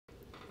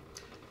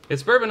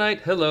It's Bourbon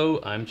Night.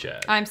 Hello, I'm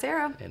Chad. I'm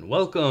Sarah. And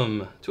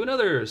welcome to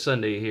another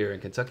Sunday here in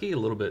Kentucky. A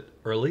little bit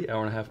early,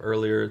 hour and a half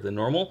earlier than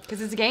normal.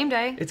 Because it's game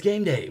day. It's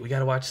game day. We got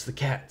to watch the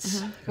cats.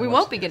 Mm-hmm. We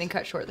won't be getting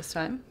cut short this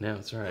time. No,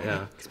 that's right,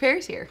 yeah. Because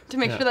Perry's here to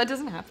make sure that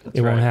doesn't happen.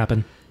 It won't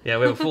happen. Yeah,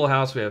 we have a full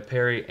house. We have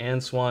Perry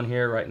and Swan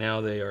here. Right now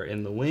they are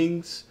in the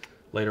wings.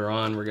 Later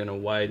on, we're going to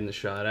widen the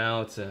shot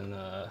out and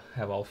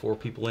have all four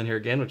people in here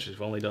again, which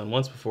we've only done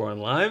once before on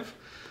live.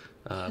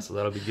 So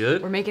that'll be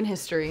good. We're making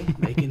history.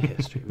 Making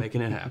history.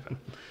 Making it happen.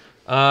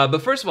 But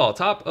first of all,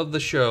 top of the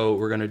show,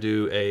 we're going to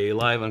do a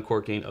live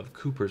uncorking of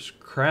Cooper's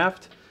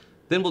Craft.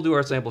 Then we'll do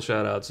our sample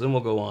shout-outs. Then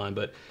we'll go on.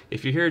 But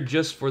if you're here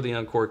just for the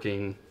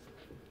uncorking,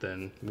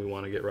 then we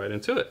want to get right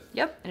into it.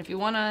 Yep. And if you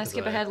want to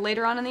skip ahead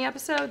later on in the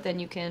episode, then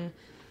you can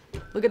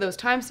look at those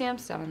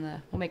timestamps down in the...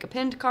 We'll make a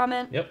pinned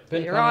comment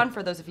later on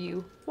for those of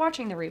you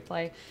watching the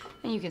replay,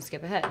 and you can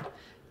skip ahead.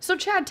 So,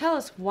 Chad, tell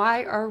us,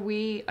 why are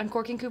we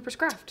uncorking Cooper's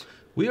Craft?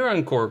 We are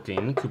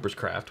uncorking Cooper's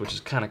Craft, which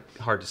is kind of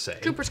hard to say.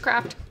 Cooper's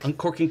Craft.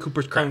 Uncorking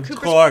Cooper's Craft.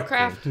 Cooper's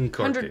Craft.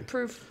 Uncorking. 100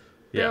 proof.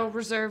 Barrel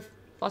reserve.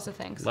 Lots of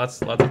things.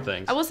 Lots of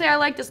things. I will say I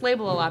like this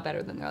label a lot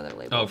better than the other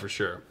label. Oh, for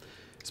sure.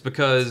 It's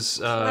because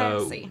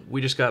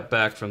we just got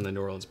back from the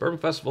New Orleans Bourbon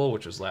Festival,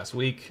 which was last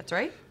week. That's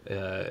right.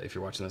 If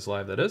you're watching this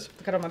live, that is.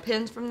 I got all my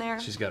pins from there.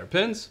 She's got her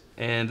pins.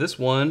 And this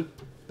one,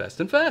 Best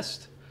in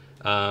Fest.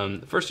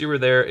 The first year we were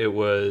there, it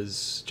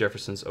was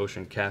Jefferson's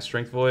Ocean Cast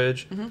Strength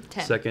Voyage.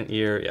 10. Second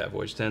year,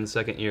 Voyage 10.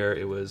 Second year,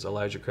 it was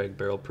Elijah Craig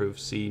Barrel Proof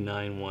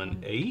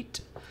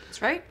C918.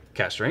 That's right.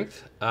 Cast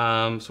Strength.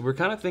 So we're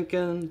kind of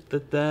thinking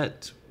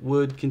that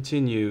would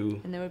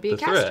continue and there would be the a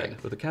cast thread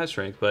strength. with a cast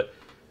strength. But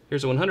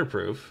here's a 100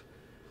 proof.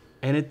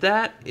 And at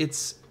that,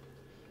 it's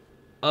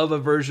of a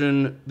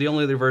version, the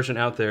only other version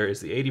out there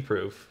is the 80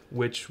 proof,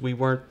 which we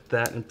weren't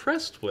that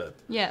impressed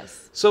with.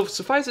 Yes. So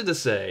suffice it to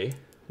say,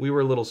 we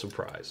were a little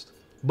surprised.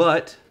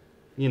 But,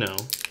 you know,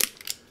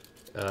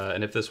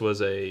 and if this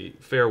was a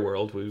fair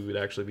world, we would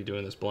actually be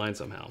doing this blind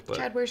somehow. But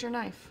Chad, where's your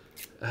knife?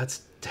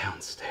 that's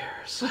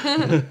downstairs.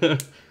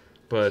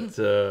 But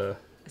Does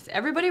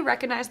everybody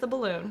recognize the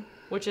balloon,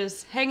 which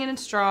is hanging in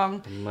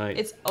strong?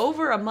 It's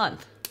over a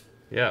month.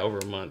 Yeah, over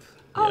a month.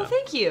 Oh, yeah.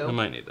 thank you. I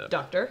might need that.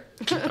 Doctor.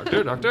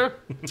 Doctor.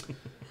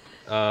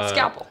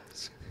 Scalpel.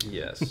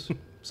 Yes.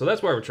 So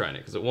that's why we're trying it,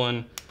 because it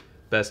won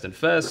Best in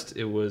Fest.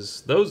 It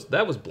was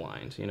that was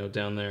blind, you know,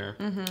 down there.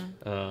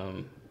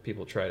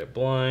 People tried it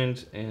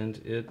blind, and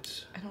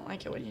it. I don't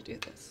like it when you do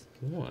this.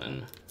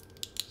 Won.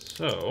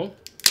 So.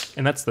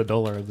 And that's the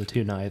duller of the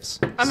two knives.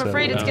 I'm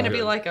afraid it's going to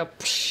be like a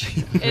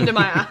into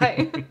my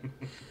eye.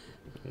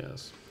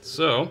 Yes.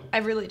 So. I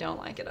really don't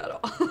like it at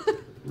all.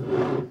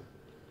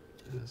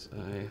 Yes,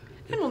 and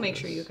we'll make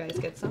sure you guys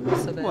get some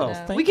so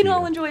that we can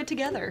all enjoy it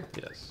together.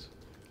 Yes.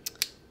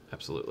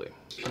 Absolutely.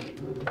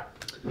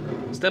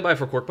 Stand by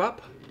for Cork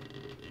Pop.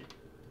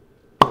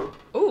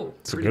 Ooh.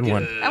 It's a good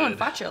one. That one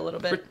fought you a little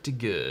bit. Pretty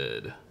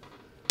good.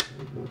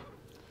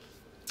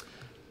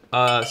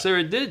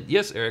 Sarah did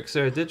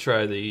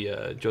try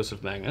the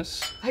Joseph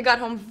Magnus. I got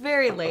home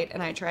very late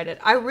and I tried it.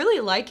 I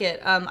really like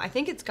it. I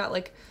think it's got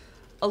like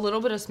a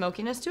little bit of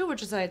smokiness to it,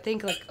 which is I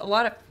think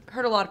like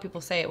heard a lot of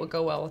people say it would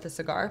go well with a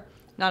cigar.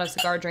 Not a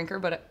cigar drinker,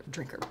 but a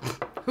drinker.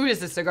 Who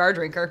is a cigar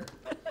drinker?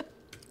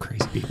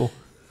 Crazy people.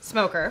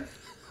 Smoker.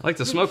 I like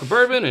to smoke a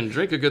bourbon and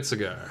drink a good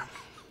cigar.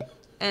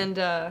 And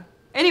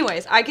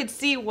anyways, I could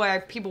see why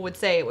people would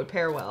say it would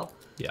pair well.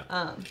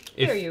 Yeah.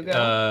 There you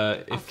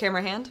go. Off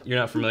camera hand. You're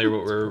not familiar with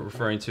what we're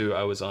referring to,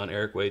 I was on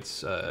Eric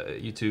Waite's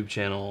YouTube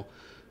channel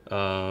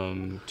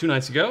 2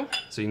 nights ago.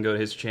 So you can go to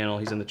his channel.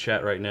 He's in the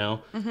chat right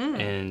now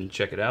and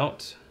check it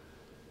out.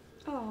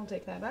 Oh, I'll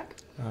take that back.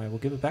 I will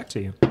give it back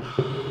to you.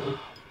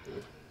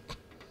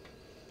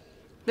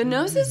 The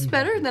nose is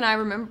better than I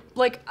remember.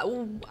 Like,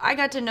 I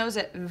got to nose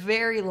it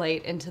very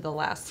late into the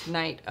last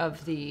night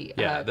of the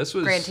this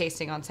was grand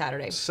tasting on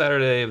Saturday.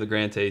 Saturday of the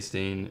grand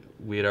tasting.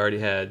 We had already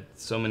had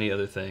so many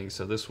other things,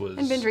 so this was...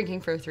 And been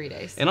drinking for 3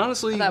 days. And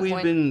honestly,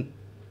 we've been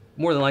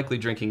more than likely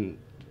drinking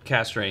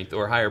cast strength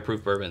or higher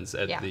proof bourbons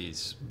at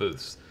these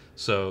booths.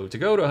 So to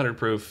go to 100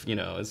 proof, you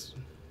know,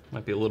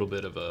 might be a little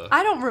bit of a...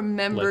 I don't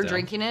remember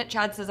drinking it.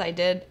 Chad says I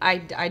did.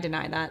 I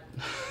deny that.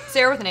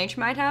 Sarah with an H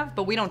might have,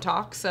 but we don't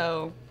talk,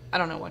 so... I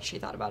don't know what she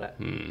thought about it.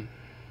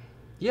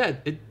 Yeah,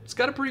 it's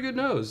got a pretty good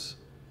nose.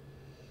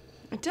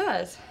 It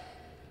does.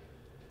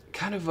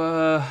 Kind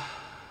of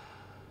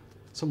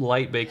some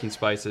light baking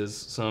spices,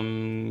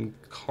 some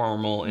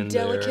caramel in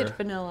there. Delicate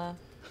vanilla.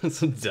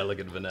 Some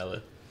delicate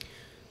vanilla.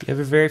 You have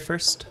your very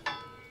first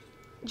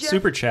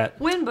super chat.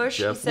 Winbush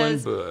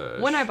says, Winbush.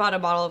 When I bought a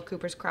bottle of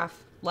Cooper's Craft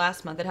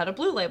last month, it had a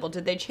blue label.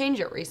 Did they change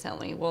it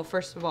recently? Well,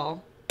 first of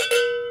all,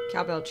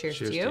 cowbell, cheers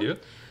to you.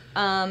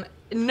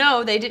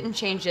 No, they didn't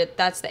change it.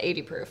 That's the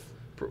 80 proof.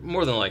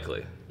 More than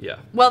likely, yeah.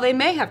 Well, they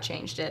may have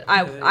changed it.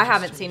 I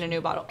haven't seen a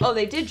new bottle. Oh,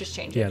 they did just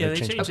change it. Yeah, they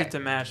changed it to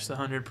match the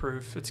 100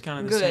 proof. It's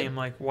kind of the same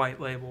like white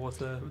label with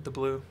the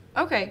blue.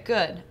 Okay,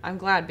 good. I'm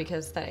glad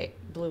because that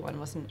blue one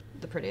wasn't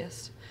the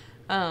prettiest.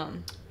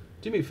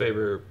 Do me a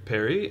favor,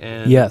 Perry,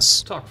 and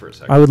talk for a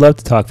second. I would love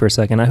to talk for a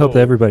second. I hope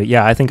that everybody...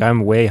 Yeah, I think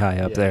I'm way high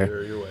up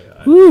there. You're way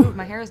Woo.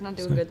 My hair is not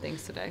doing good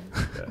things today.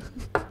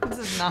 This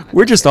is not.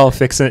 We're just all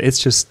fixing it. It's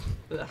just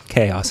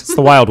chaos. It's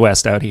the Wild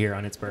West out here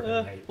on Its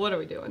Bourbon Night. What are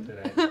we doing?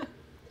 Today.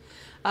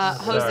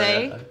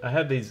 Jose. Sorry, I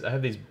have these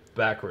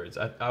backwards.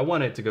 I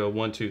want it to go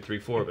 1, 2, 3,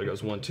 4, but it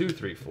goes 1, 2,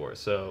 3, 4.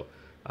 So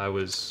I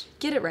was.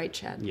 Get it right,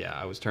 Chad. Yeah,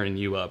 I was turning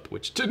you up,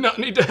 which did not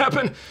need to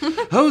happen.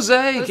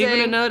 Jose, keeping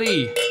it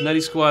nutty.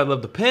 Nutty Squad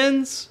love the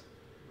pins,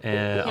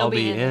 and I'll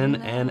be in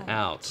and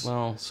out.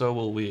 Well, so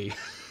will we.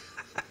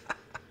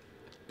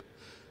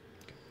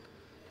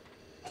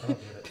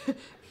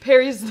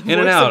 Perry's the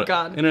voice of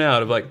God. In and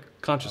out of like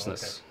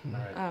consciousness. Oh, okay.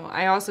 Oh,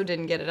 I also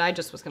didn't get it. I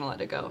just was gonna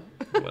let it go.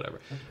 Whatever.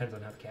 That depends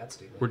on how the cats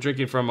do. We're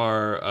drinking from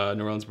our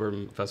New Orleans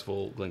Bourbon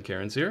Festival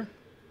Glencairns here.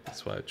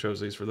 That's why I chose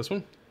these for this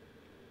one.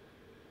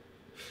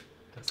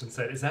 Dustin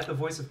said, "Is that the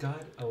voice of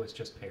God?" Oh, it's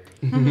just Perry.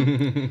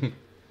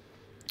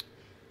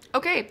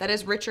 Okay, that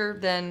is richer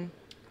than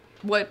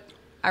what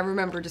I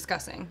remember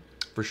discussing.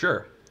 For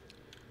sure.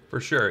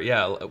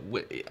 Yeah.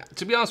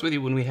 To be honest with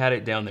you, when we had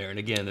it down there, and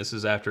again, this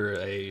is after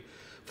a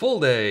full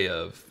day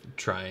of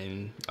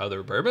trying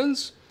other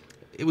bourbons,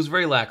 it was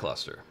very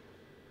lackluster.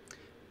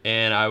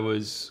 And I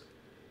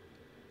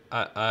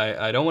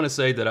don't want to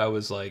say that I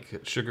was like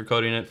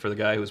sugarcoating it for the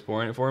guy who was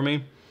pouring it for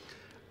me.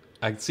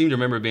 I seem to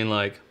remember being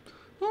like,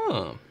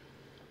 oh,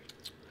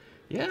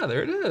 yeah,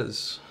 there it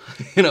is.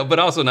 But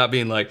also not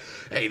being like,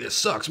 hey, this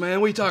sucks,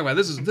 man. What are you talking about?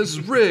 This is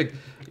rigged.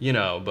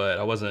 But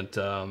I wasn't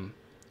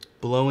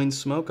blowing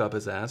smoke up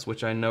his ass,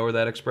 which I know where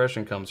that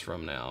expression comes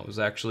from now. It was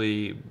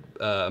actually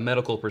a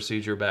medical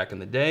procedure back in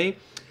the day.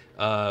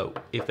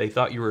 If they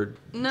thought you were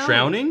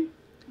drowning,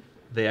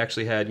 they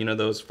actually had,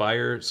 those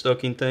fire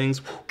stoking things.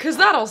 Because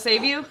that'll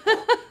save you.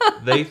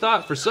 They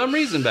thought for some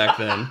reason back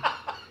then,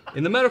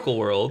 in the medical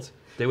world,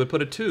 they would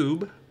put a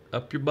tube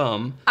up your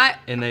bum,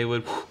 and they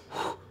would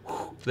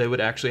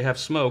actually have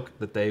smoke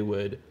that they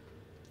would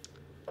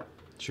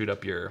shoot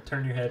up your...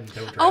 Turn your head and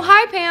don't drown. Oh,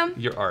 hi, Pam.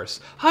 Your arse.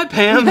 Hi,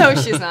 Pam. No,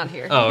 she's not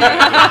here. Oh, okay.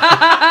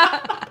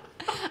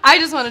 I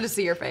just wanted to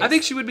see your face. I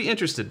think she would be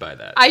interested by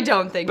that. I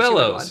don't think she would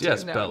want Bellows. to.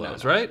 Yes, No,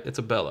 bellows, no. right? It's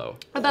a bellow.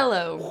 A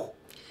bellow.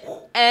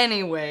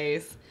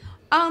 Anyways.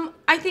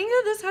 I think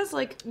that this has,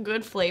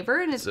 good flavor,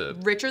 and it's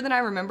richer than I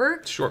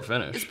remember. Short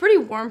finish. It's pretty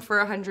warm for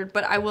 100,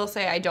 but I will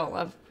say I don't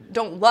love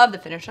the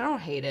finish. I don't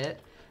hate it.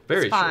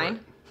 Very it's fine.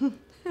 short.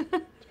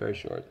 It's very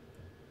short.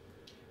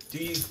 Do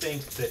you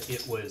think that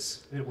it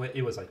was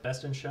like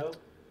best in show,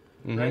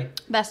 right?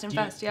 Best and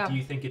best, yeah. Do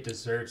you think it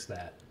deserves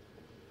that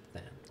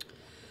then?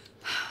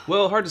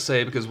 Well, hard to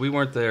say because we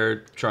weren't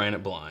there trying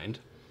it blind.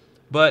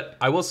 But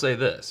I will say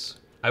this.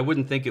 I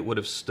wouldn't think it would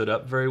have stood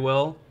up very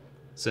well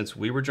since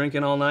we were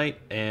drinking all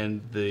night,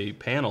 and the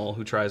panel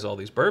who tries all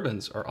these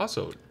bourbons are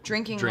also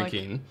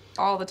drinking.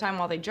 All the time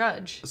while they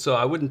judge. So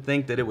I wouldn't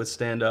think that it would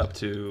stand up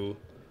to,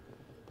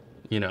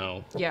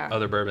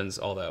 other bourbons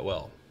all that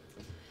well.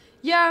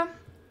 Yeah,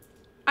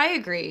 I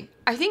agree.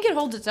 I think it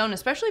holds its own,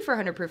 especially for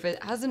 100 proof.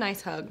 It has a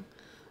nice hug.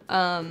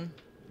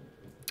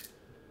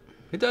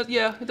 It does,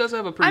 yeah. It does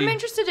have a pretty... I'm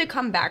interested to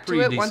come back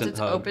to it once it's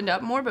opened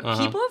up more, but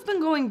people have been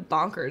going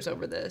bonkers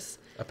over this.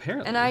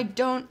 Apparently. And I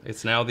don't...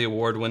 It's now the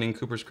award-winning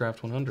Cooper's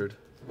Craft 100.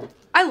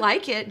 I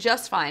like it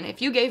just fine. If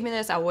you gave me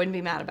this, I wouldn't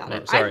be mad about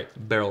it. Sorry,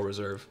 Barrel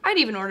Reserve. I'd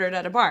even order it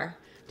at a bar,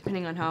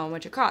 depending on how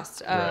much it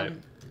costs. Right.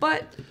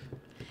 But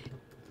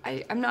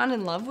I'm not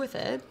in love with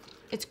it.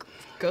 It's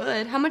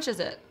good. How much is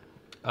it?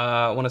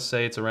 I want to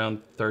say it's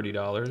around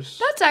 $30.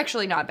 That's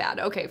actually not bad.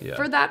 Okay, Yeah.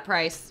 For that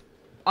price,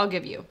 I'll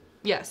give you.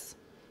 Yes.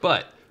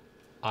 But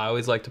I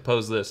always like to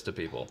pose this to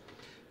people.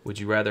 Would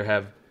you rather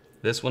have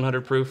this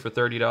 100 proof for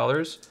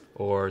 $30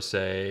 or,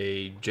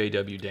 say,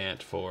 J.W.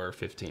 Dant for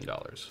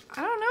 $15?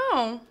 I don't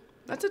know.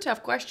 That's a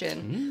tough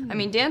question. I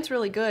mean, Dant's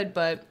really good,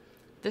 but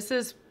this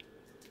is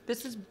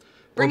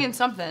bringing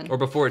something. Or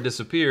before it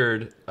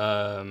disappeared,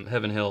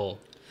 Heaven Hill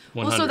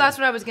 100. Well, so that's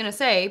what I was going to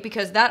say,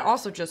 because that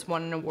also just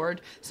won an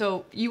award.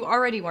 So you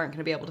already weren't going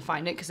to be able to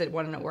find it because it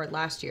won an award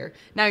last year.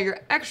 Now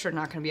you're extra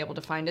not going to be able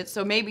to find it.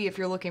 So maybe if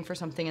you're looking for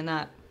something in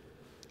that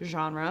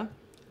genre,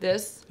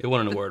 this... It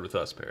won an award with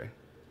us, Perry.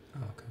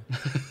 Oh,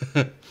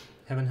 okay.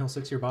 Heaven Hill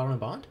 6-year bottle and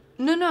bond?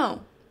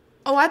 No.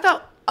 I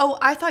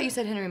thought you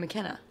said Henry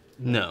McKenna.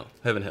 No,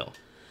 Heaven Hill.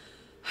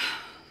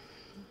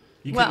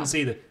 You couldn't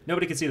see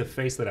nobody could see the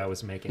face that I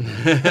was making. What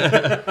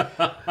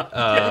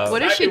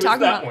is she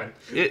talking about? One.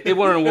 It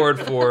won an award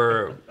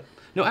for...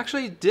 No,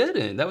 actually it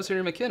didn't. That was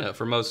Henry McKenna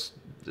for most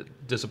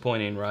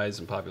disappointing rise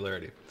in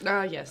popularity.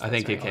 Yes. I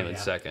think right. it came in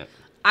second.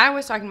 I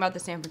was talking about the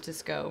San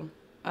Francisco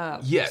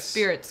Yes.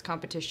 spirits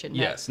competition.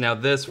 Yes. Now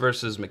this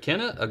versus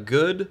McKenna, a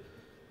good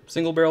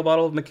single barrel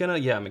bottle of McKenna,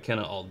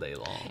 McKenna all day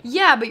long.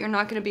 Yeah, but you're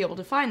not going to be able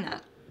to find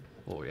that.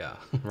 Oh yeah,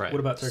 right. What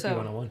about Turkey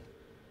 101?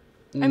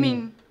 I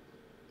mean,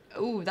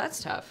 ooh,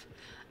 that's tough.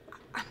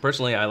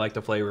 Personally, I like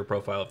the flavor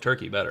profile of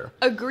turkey better.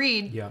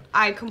 Agreed. Yeah.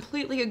 I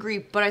completely agree,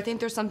 but I think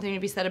there's something to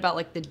be said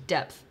about the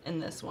depth in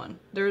this one.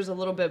 There's a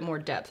little bit more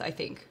depth, I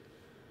think.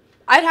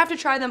 I'd have to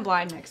try them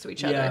blind next to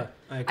each other.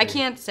 I agree. I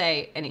can't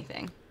say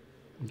anything.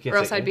 You can't Or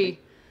else say I'd be...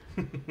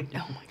 Oh my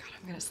god,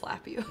 I'm going to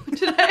slap you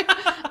today.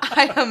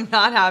 I am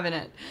not having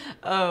it.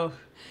 Oh,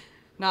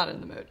 not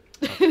in the mood.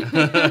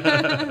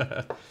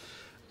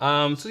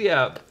 So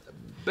yeah,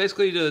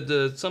 basically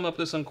to sum up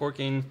this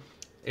uncorking,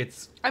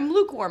 I'm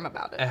lukewarm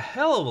about it. A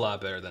hell of a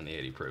lot better than the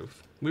 80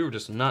 proof. We were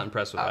just not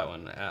impressed with that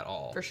one at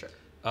all. For sure.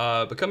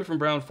 But coming from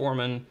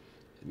Brown-Forman,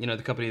 the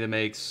company that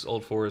makes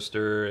Old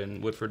Forester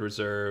and Woodford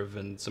Reserve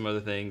and some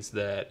other things,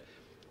 that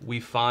we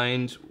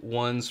find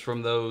ones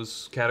from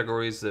those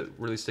categories that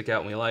really stick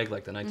out and we like the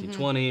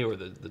 1920 or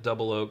the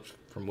Double Oak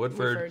from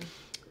Woodford.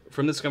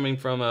 From this coming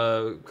from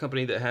a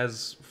company that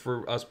has,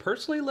 for us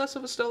personally, less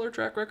of a stellar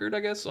track record, I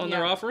guess, on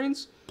their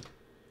offerings.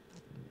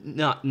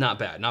 Not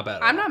bad. Not bad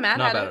at all. I'm not mad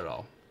at it. Not bad at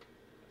all.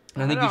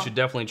 And I think you should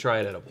definitely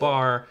try it at a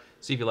bar.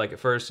 See if you like it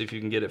first. See if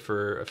you can get it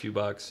for a few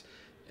bucks.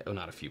 Oh,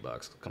 not a few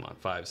bucks. Come on,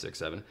 5, 6,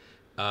 7.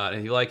 And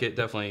if you like it,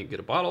 definitely get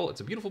a bottle.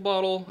 It's a beautiful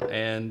bottle.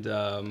 And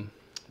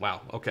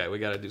wow, okay, we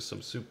got to do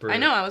some super. I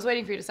know. I was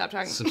waiting for you to stop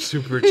talking. Some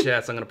super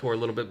chats. I'm gonna pour a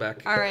little bit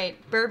back. All right,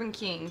 Bourbon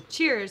King.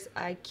 Cheers.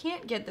 I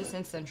can't get this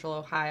in Central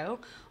Ohio.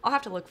 I'll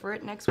have to look for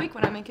it next week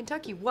when I'm in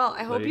Kentucky. Well,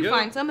 I hope you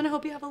find some, and I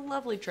hope you have a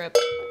lovely trip.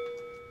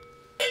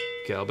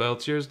 Cowbell,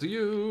 cheers to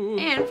you.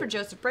 And for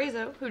Joseph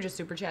Brazo, who just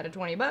super chatted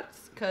 $20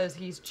 because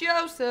he's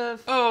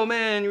Joseph. Oh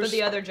man, but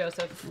the other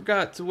Joseph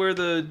forgot to wear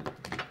the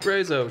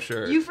Brazo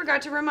shirt. You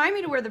forgot to remind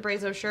me to wear the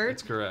Brazo shirt.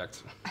 That's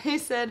correct. I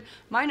said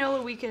my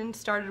NOLA weekend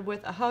started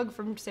with a hug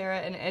from Sarah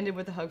and ended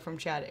with a hug from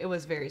Chad. It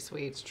was very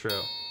sweet. It's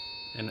true.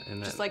 And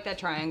just like that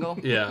triangle.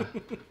 Yeah.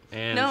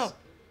 And no.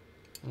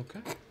 Okay.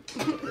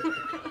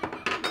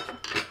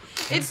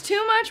 It's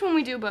too much when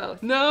we do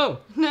both.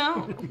 No.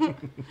 Right.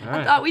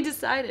 I thought we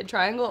decided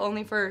triangle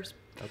only first.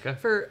 Okay.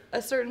 For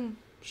a certain.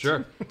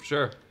 Sure.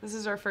 This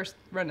is our first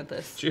run at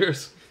this.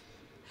 Cheers.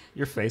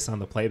 Your face on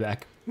the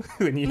playback.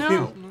 When you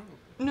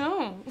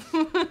No.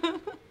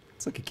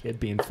 It's like a kid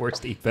being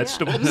forced to eat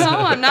vegetables. No,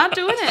 I'm not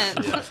doing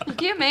it. Yeah. You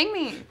can't make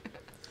me.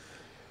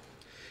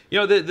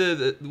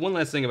 The one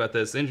last thing about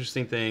this, the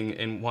interesting thing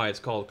and why it's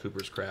called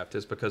Cooper's Craft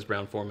is because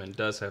Brown-Forman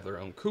does have their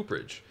own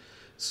cooperage.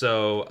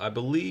 So I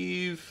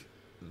believe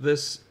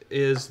this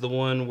is the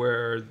one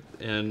where,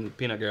 and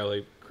Peanut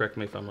Gallery, correct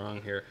me if I'm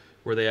wrong here,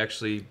 where they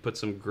actually put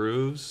some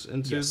grooves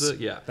into the...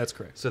 Yeah, that's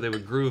correct. So they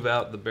would groove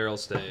out the barrel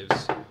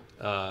staves.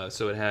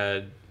 So it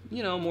had,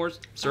 more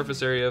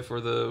surface area for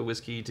the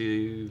whiskey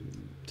to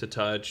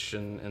touch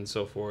and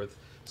so forth.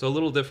 So a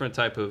little different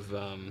type of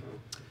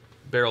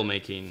barrel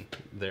making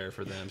there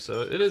for them.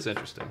 So it is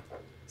interesting.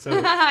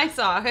 So I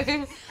saw.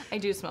 I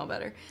do smell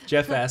better.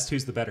 Jeff asked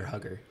who's the better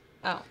hugger.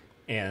 Oh.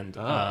 And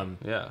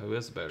yeah, who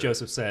is better?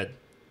 Joseph said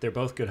they're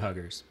both good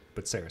huggers,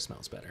 but Sarah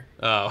smells better.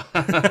 Oh.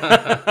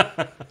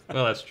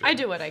 Well, that's true. I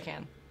do what I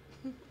can.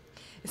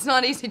 It's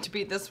not easy to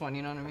beat this one,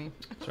 you know what I mean?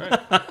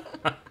 That's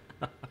right.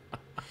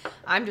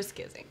 I'm just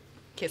kidding.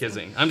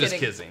 I'm just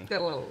kidding.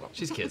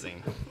 She's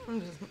kidding.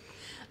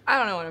 I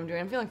don't know what I'm doing.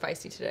 I'm feeling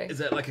feisty today. Is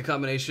that like a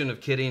combination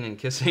of kidding and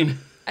kissing?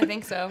 I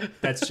think so.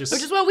 That's just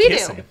which is what we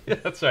kissing. do. Yeah,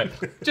 that's right.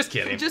 Just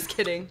kidding. Just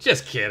kidding.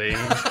 Just kidding.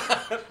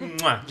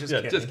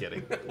 Just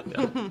kidding.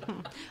 Yeah.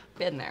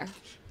 Been there.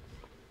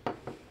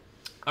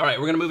 All right,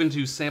 we're going to move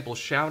into sample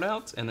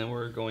shout-outs, and then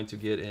we're going to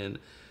get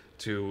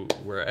into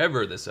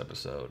wherever this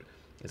episode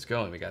is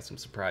going. We got some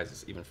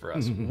surprises, even for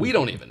us. We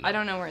don't even know. I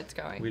don't know where it's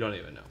going. We don't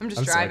even know. I'm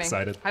just driving. So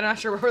excited. I'm not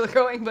sure where we're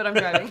going, but I'm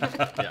driving.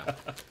 Yeah.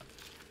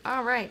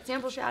 All right,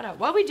 sample shout-out.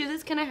 While we do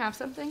this, can I have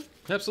something?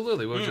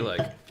 Absolutely. What would you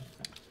like?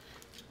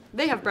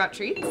 They have brought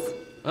treats.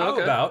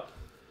 How about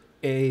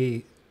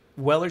a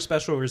Weller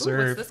Special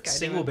Reserve this guy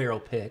single barrel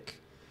pick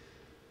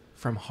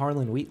from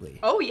Harlan Wheatley?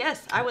 Oh,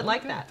 yes. I would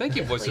like that. Thank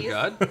you, voice of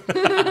God.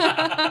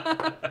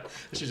 I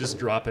should just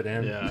drop it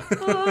in. Yeah.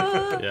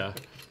 Yeah.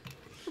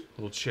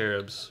 Little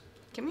cherubs.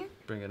 Come here.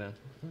 Bring it in.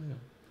 Oh,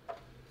 yeah.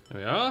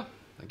 There we are.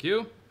 Thank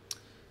you.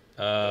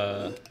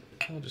 I'll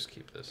just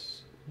keep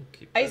this.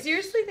 I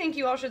seriously think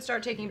you all should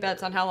start taking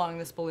bets on how long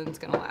this balloon's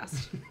going to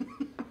last.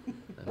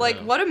 Like,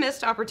 what a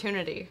missed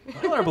opportunity.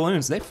 All our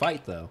balloons, they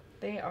fight, though.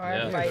 They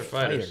are They're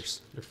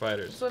fighters. They're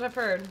fighters. That's what I've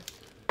heard.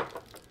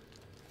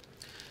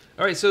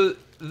 All right, so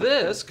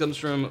this comes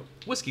from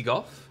Whiskey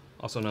Golf,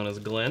 also known as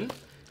Glenn.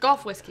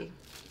 Golf whiskey.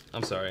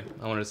 I'm sorry.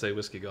 I wanted to say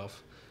Whiskey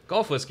Golf.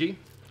 Golf whiskey.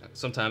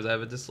 Sometimes I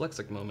have a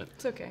dyslexic moment.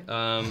 It's okay.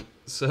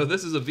 So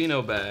this is a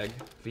vino bag.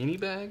 Vini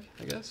bag,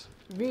 I guess?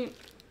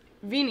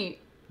 Vini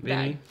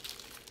bag.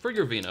 For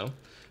your vino,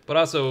 but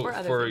also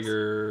for things.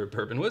 your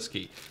bourbon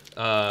whiskey.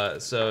 So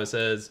it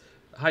says,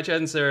 "Hi Chad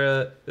and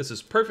Sarah, this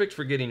is perfect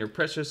for getting your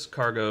precious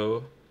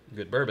cargo,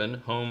 good bourbon,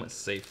 home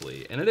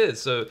safely." And it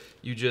is. So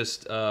you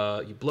just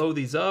you blow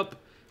these up,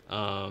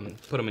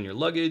 put them in your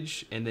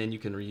luggage, and then you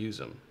can reuse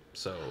them.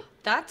 So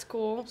that's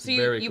cool. So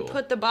you cool.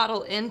 put the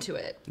bottle into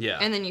it,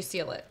 and then you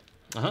seal it.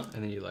 And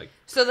then you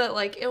so that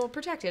it will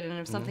protect it, and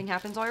if something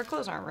happens, all your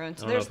clothes aren't ruined.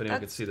 So I don't know if anyone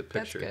can see the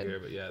picture here,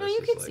 but yeah. No,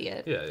 you can see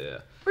it. Yeah.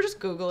 Or just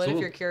Google it if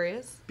you're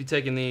curious. Be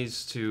taking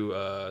these to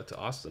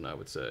Austin, I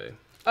would say.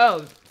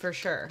 Oh, for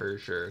sure. For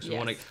sure. So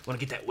yes. want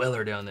to get that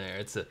Weller down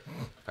there.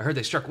 I heard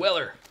they struck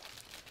Weller.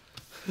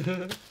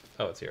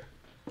 Oh, it's here.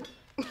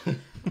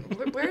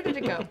 Where did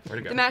it go?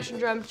 Where'd it go? The Mash and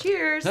Drum.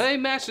 Cheers. Hey,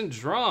 Mash and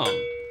Drum.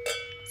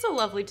 So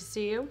lovely to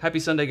see you. Happy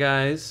Sunday,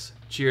 guys.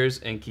 Cheers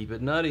and keep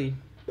it nutty.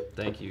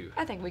 Thank you.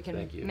 I think we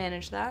can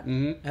manage that.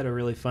 Mm-hmm. Had a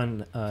really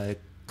fun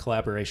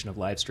collaboration of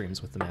live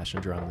streams with the Mash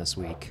and Drum this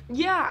week.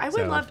 Yeah, I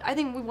would love. I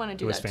think we want to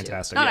do that. It was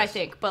fantastic. Not I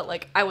think, but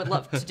like I would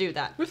love to do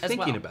that. We're as thinking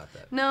well. about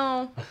that.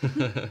 No,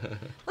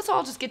 let's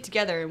all just get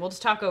together and we'll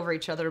just talk over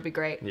each other. It'll be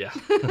great. Yeah.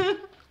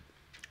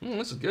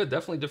 This is good.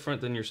 Definitely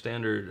different than your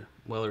standard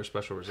Weller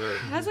Special Reserve.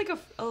 It has like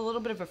a little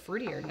bit of a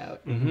fruitier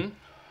note, Mm-hmm.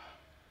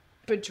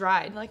 but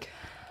dried. Like.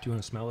 Do you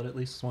want to smell it at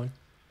least, Swan?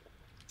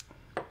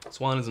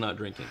 Swan is not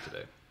drinking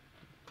today.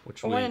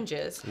 Which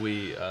oranges.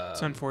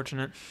 It's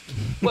unfortunate.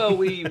 Well,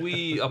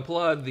 we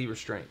applaud the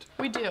restraint.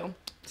 We do.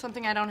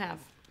 Something I don't have.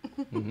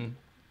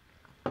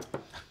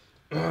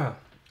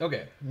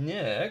 Okay,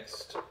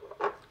 next.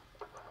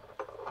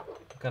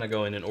 Kind of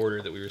going in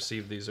order that we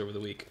received these over the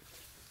week.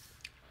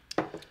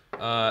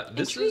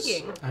 This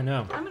Intriguing. I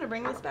know. I'm gonna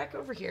bring this back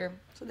over here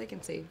so they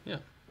can see. Yeah.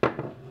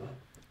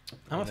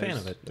 I'm a fan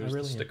of it. There's I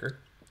really the sticker.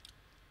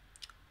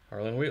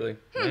 Harlan Wheatley.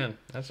 Man,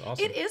 that's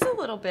awesome. It is a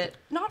little bit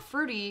not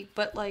fruity,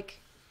 but like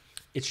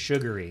It's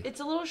sugary. it's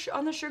a little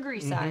on the sugary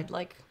side,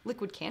 like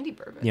liquid candy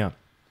bourbon. Yeah,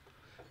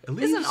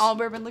 Isn't all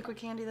bourbon liquid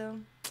candy though?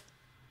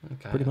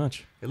 Okay. pretty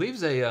much. It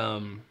leaves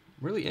a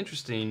really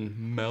interesting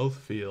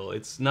mouthfeel.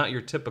 It's not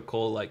your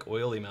typical like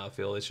oily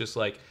mouthfeel. It's just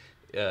like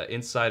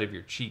inside of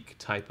your cheek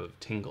type of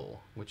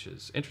tingle, which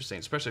is interesting,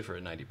 especially for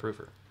a 90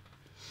 proofer.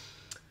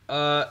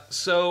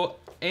 So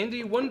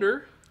Andy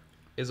Wonder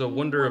is a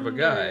wonder of a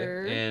guy,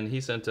 and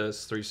he sent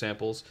us 3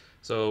 samples.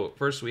 So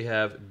first we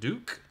have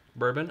Duke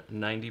Bourbon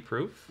 90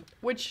 proof,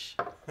 Which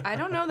I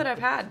don't know that I've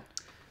had.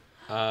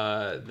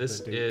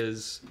 this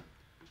is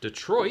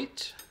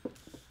Detroit.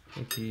 I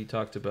think he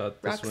talked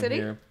about this Rock one City?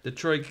 here.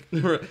 Detroit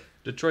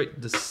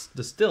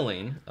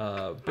Distilling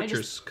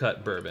Butcher's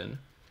Cut Bourbon,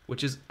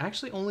 which is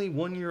actually only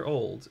 1 year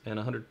old and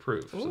 100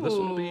 proof. So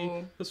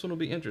this one will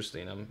be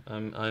interesting.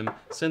 I'm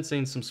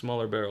sensing some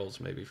smaller barrels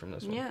maybe from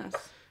this one. Yes.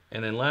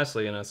 And then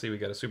lastly, and I see we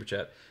got a super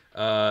chat.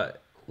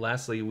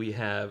 Lastly, we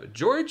have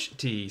George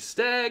T.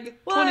 Stagg,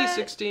 What?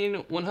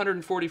 2016,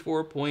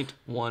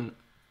 144.1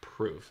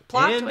 proof.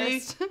 Plot Andy,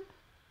 twist.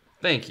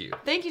 thank you.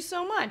 Thank you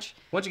so much.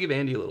 Why don't you give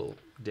Andy a little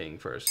ding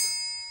first?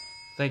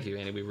 Thank you,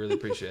 Andy. We really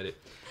appreciate it.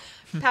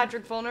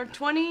 Patrick Fulner,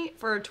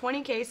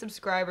 20K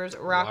subscribers.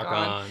 Rock Rock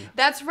on. on.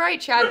 That's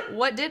right, Chad.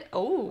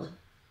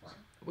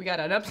 We got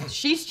an up.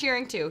 She's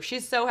cheering too.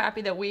 She's so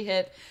happy that we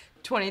hit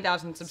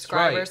 20,000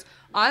 subscribers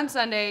on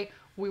Sunday.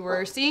 We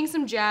were seeing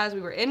some jazz.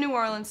 We were in New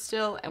Orleans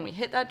still, and we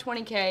hit that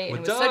 20K. And it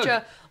was such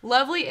a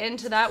lovely end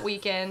to that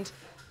weekend.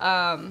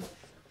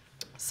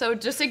 So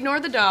just ignore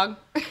the dog.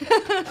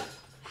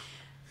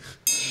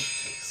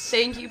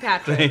 Thank you,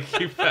 Patrick. Thank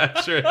you,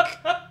 Patrick.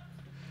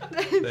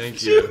 Thank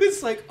She you.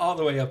 was like all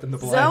the way up in the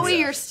blinds. Zoe,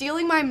 you're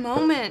stealing my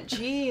moment.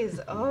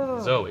 Jeez.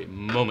 Oh. Zoe,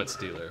 moment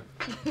stealer.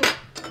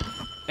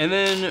 And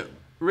then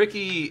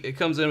Ricky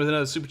comes in with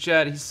another super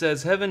chat. He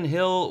says, Heaven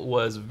Hill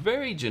was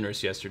very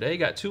generous yesterday.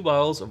 Got 2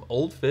 bottles of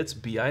Old Fitz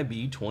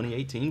BIB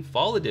 2018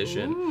 Fall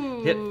Edition.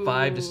 Ooh. Hit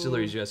 5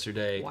 distilleries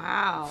yesterday.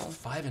 Wow.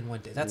 5 in 1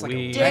 day. That's like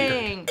a record.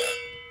 Dang.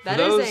 For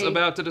those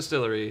about the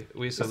distillery,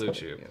 we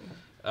salute you.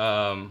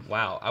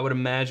 Wow. I would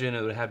imagine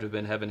it would have to have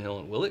been Heaven Hill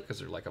and Willett because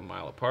they're like a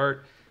mile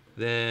apart.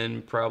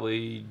 Then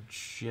probably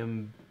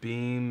Jim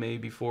Beam,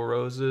 maybe Four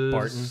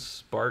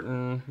Roses.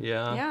 Barton,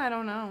 yeah. Yeah, I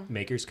don't know.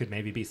 Makers could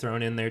maybe be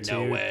thrown in there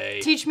too. No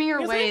way. Teach me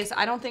your ways.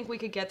 I don't think we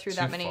could get through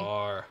that many.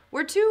 Far.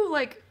 We're too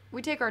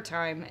we take our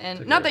time,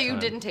 and not that you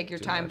didn't take your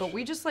time, but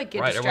we just get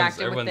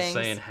distracted with things. Everyone's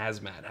saying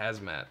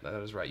hazmat.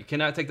 That is right. You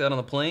cannot take that on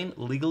the plane.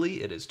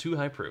 Legally, it is too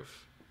high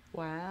proof.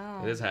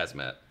 Wow. It is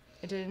hazmat.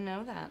 I didn't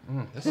know that.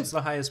 What's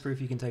the highest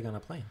proof you can take on a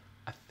plane?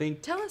 I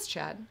think. Tell us,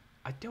 Chad.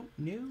 I don't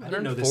know. I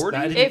didn't know this. 140?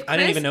 I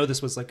didn't even know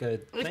this was like a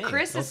thing. If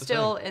Chris is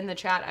still in the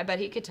chat, I bet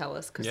he could tell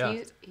us because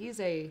he's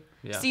a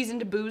Yeah.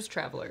 seasoned booze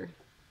traveler.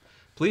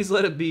 Please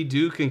let it be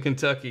Duke and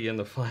Kentucky in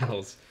the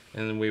finals,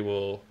 and then we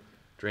will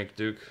drink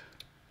Duke.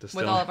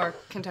 With all of our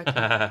Kentucky.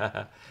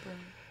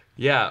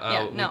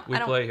 We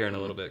play here in a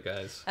little bit,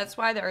 guys. That's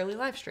why the early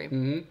live stream.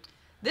 Mm-hmm.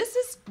 This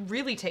is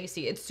really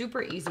tasty. It's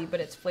super easy,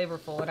 but it's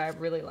flavorful, and I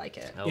really like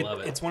it. I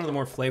love it. It's one of the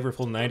more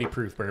flavorful 90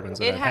 proof bourbons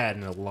that I've had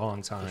in a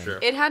long time. For sure.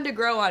 It had to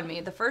grow on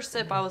me. The first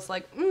sip, I was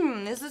like,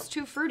 this is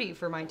too fruity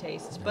for my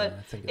taste. But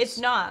I think it's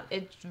not.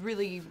 It's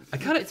really,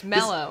 it's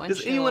mellow. Does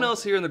and anyone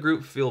else here in the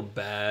group feel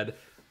bad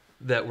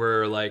that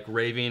we're like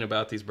raving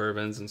about these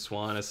bourbons and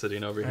Swan is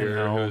sitting over here?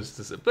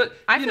 But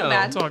I feel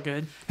bad. It's all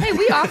good. Hey,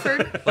 we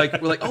offered. We're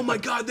like, oh my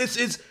God, this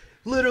is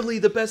literally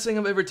the best thing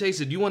I've ever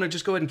tasted. You want to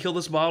just go ahead and kill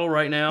this bottle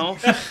right now?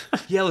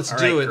 Yeah, let's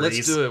do it.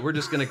 Let's do it. We're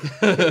just gonna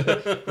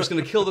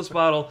kill this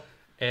bottle,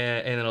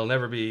 and it'll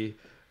never be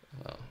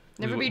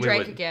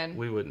drank again.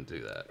 We wouldn't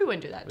do that. We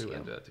wouldn't do that to you. We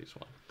wouldn't do that to you,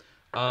 Swan.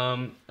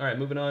 All right,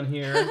 moving on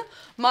here.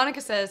 Monica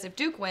says, if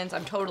Duke wins,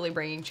 I'm totally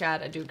bringing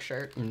Chad a Duke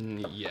shirt.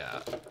 Yeah,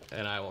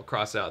 and I will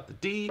cross out the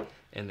D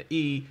and the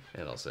E,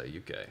 and I'll say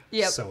UK.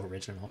 Yep. So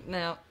original.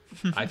 No.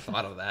 I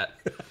thought of that.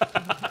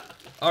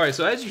 All right,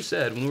 so as you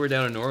said, when we were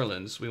down in New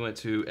Orleans, we went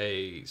to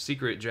a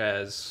secret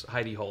jazz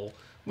hidey hole.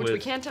 Which we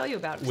can't tell you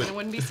about because it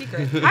wouldn't be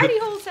secret. Hidey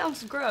hole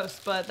sounds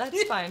gross, but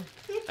that's fine.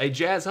 A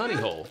jazz honey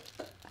hole.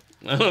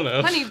 I don't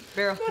know. Honey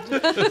barrel.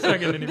 It's not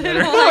getting any They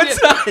better. don't like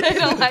it. They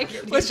don't like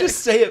it. Let's just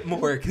say it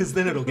more, because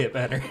then it'll get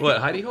better. What,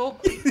 hidey hole?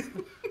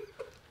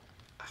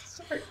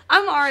 Sorry.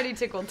 I'm already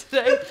tickled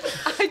today.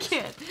 I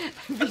can't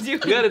be doing You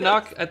got to this.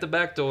 knock at the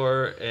back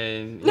door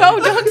and... No,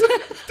 don't.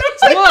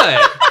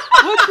 What?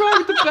 What's wrong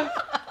with the back?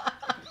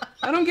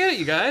 I don't get it,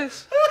 you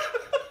guys.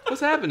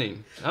 What's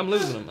happening? I'm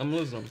losing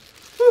them.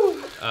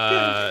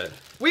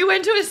 We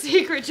went to a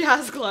secret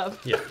jazz club.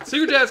 Yeah,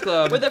 secret jazz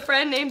club With a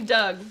friend named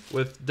Doug.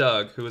 with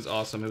Doug, who was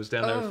awesome, who was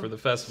down there for the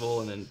festival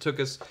and then took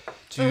us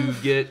to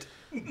get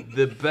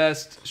the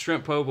best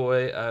shrimp po'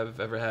 boy I've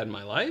ever had in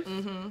my life.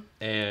 Mm-hmm.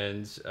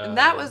 And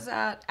That was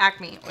at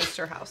Acme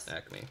Oyster House.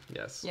 Acme,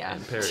 yes. Yeah.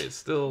 And Perry is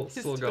still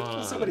going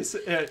on. Somebody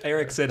said,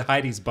 Eric said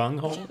Heidi's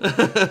bunghole.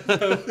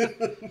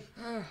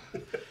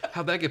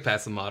 How'd that get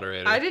past the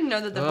moderator? I didn't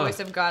know that the voice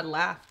of God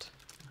laughed.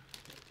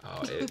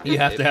 Oh, You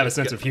have to have a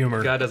sense of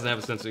humor. God doesn't have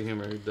a sense of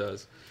humor. Who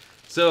does?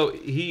 So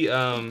he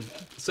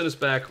sent us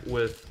back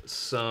with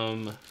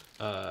some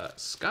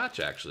scotch,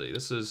 actually.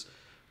 This is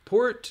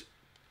Port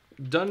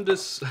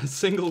Dundas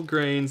single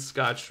grain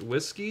Scotch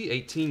whiskey,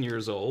 18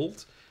 years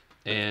old,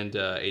 and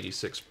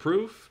 86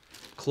 proof.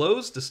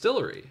 Closed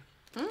distillery.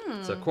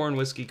 It's a corn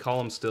whiskey,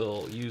 column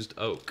still, used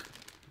oak.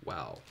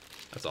 Wow,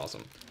 that's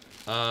awesome.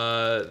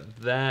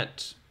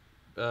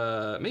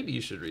 Maybe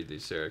you should read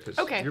these, Sarah, because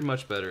you're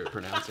much better at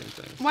pronouncing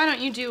things. Why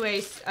don't you do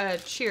a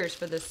cheers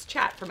for this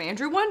chat from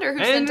Andrew Wonder,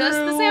 who sent us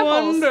the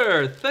samples.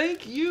 Wonder,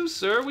 thank you,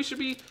 sir. We should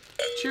be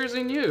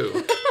cheersing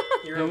you.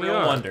 You're a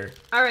real wonder.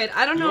 All right,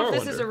 I don't know if You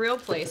this are is a real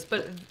place,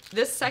 but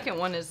this second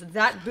one is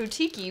That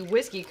Boutique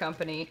Whiskey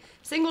Company,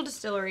 single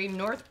distillery,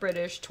 North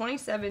British,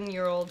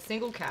 27-year-old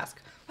single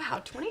cask.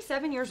 Wow,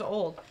 27 years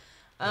old.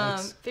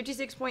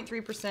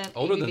 56.3%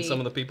 Older ABV. than some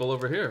of the people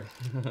over here.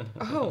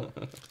 Oh.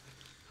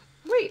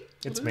 Wait.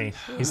 It's me.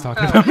 He's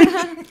talking about me.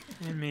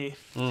 And me.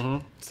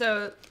 Mm-hmm.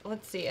 So,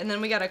 let's see. And then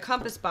we got a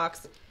compass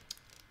box.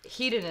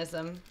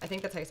 Hedonism. I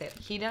think that's how you say it.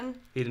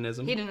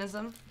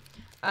 Hedonism.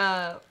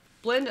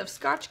 Blend of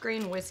Scotch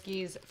grain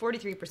whiskeys,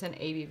 43%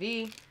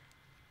 ABV.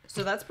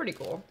 So that's pretty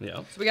cool. Yeah.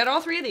 So we got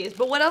all three of these.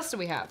 But what else do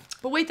we have?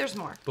 But wait, there's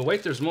more.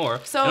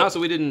 So, and also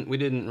we didn't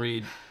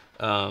read.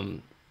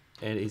 And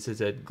he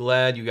said,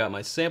 "Glad you got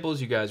my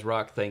samples. You guys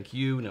rock. Thank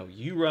you. No,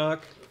 you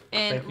rock."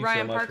 And Thank you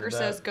Ryan so much Parker for that.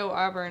 says, "Go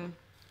Auburn."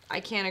 I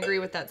can't agree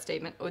with that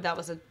statement. Oh, that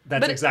was a.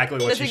 That's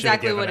exactly what you should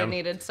have given what him. it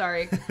needed.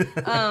 Sorry.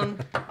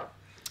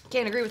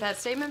 Can't agree with that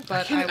statement,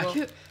 but I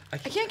will. I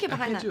can't get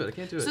behind that. I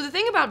can't do it. So the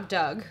thing about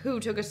Doug, who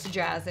took us to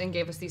Jazz and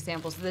gave us these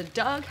samples, that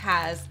Doug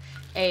has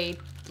a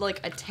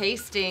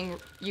tasting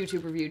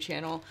YouTube review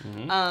channel.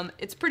 Mm-hmm.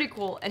 It's pretty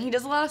cool, and he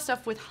does a lot of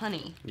stuff with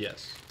honey.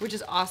 Yes. Which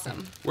is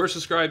awesome. We're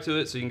subscribed to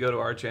it, so you can go to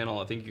our channel.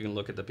 I think you can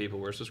look at the people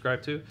we're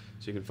subscribed to,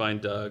 so you can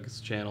find Doug's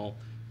channel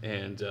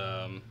and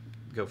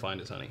go find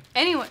his honey.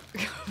 Anyway.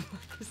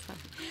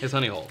 His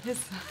honey hole.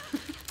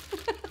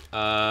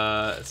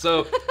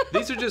 So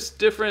these are just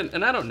different,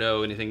 and I don't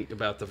know anything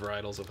about the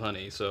varietals of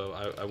honey,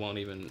 so I won't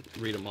even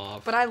read them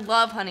off. But I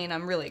love honey, and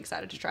I'm really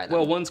excited to try them.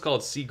 Well, one's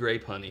called Sea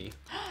Grape Honey.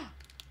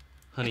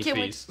 Honey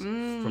Feast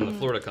from the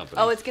Florida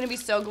company. Oh, it's going to be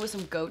so good with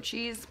some goat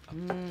cheese.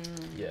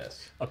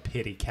 Yes. A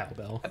pity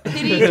cowbell. A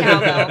pity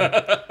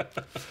cowbell.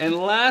 And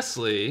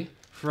lastly,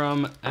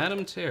 from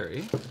Adam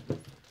Terry,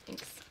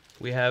 Thanks.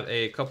 we have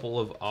a couple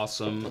of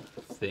awesome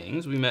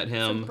things. We met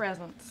him Some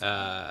presents.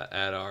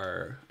 at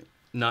our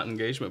not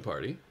engagement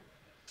party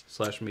 /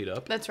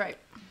 meetup. That's right.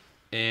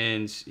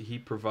 And he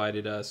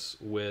provided us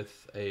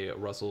with a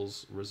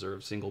Russell's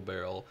Reserve single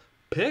barrel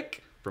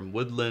pick from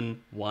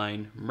Woodland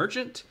Wine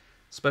Merchant.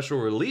 Special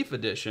relief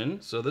edition.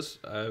 So this,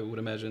 I would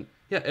imagine,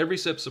 every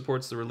sip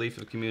supports the relief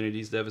of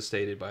communities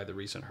devastated by the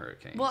recent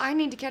hurricane. Well, I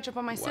need to catch up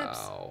on my sips.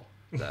 Wow,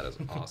 that is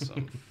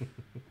awesome.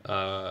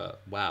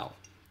 Wow,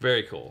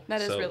 very cool.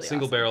 That is really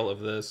single awesome. barrel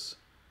of this,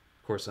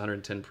 of course,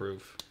 110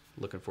 proof.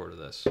 Looking forward to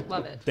this.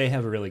 Love it. They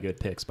have really good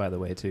picks, by the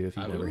way, too. If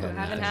you've never had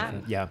haven't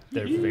them. had. Yeah,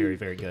 they're very,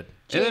 very good.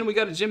 And then we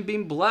got a Jim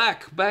Beam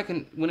Black back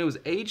when it was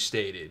age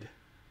stated.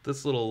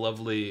 This little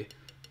lovely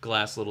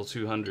glass little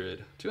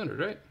 200,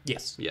 right?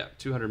 Yes. Yeah,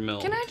 200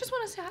 mil. Can I just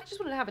want to say, I just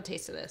want to have a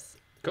taste of this.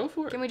 Go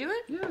for it. Can we do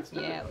it? Yeah, let's do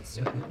it. Let's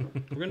do it.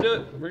 We're gonna do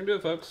it. We're gonna do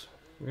it, folks.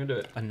 We're gonna do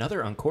it.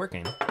 Another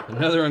uncorking.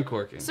 Another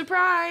uncorking.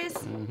 Surprise!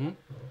 Mm-hmm.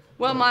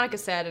 Well, Monica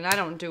said, and I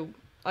don't go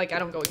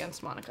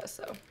against Monica,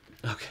 so.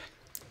 Okay.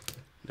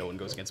 No one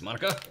goes against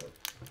Monica.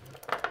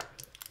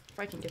 If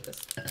I can get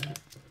this.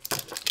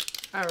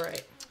 All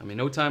right. I mean,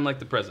 no time like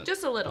the present.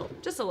 Just a little.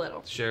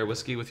 Share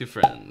whiskey with your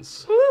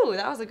friends. Woo,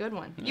 that was a good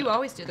one. You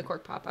always do the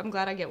cork pop. I'm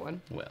glad I get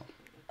one. Well,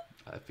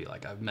 I feel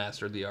like I've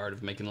mastered the art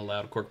of making a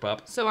loud cork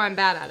pop. So I'm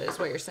bad at it, is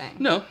what you're saying.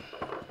 No.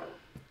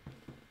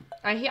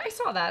 I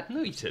saw that.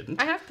 No, you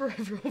didn't. I have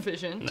peripheral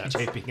vision.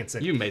 JP can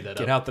say, You made that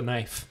get up. out the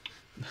knife.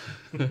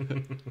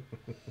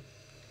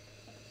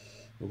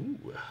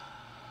 Ooh.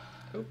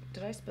 Oh,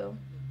 did I spill?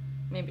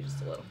 Maybe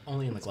just a little.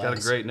 Only in the glass. Got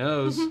a great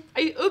nose.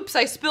 Oops,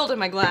 I spilled in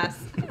my glass.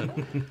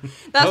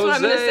 That's what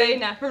I'm going to say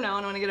now from now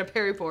on when I get a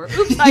Perry pour.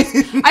 Oops,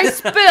 I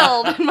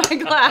spilled in my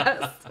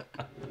glass.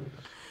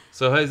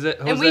 So Jose...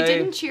 And we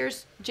didn't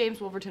cheers James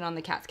Wolverton on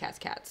the cats.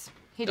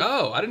 He did.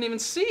 Oh, I didn't even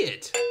see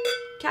it.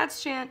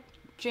 Cats chant,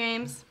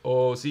 James.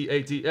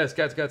 O-C-A-T-S,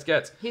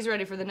 cats. He's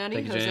ready for the nutty,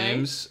 Thank you, Jose.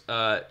 James.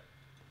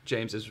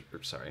 James is...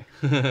 Sorry.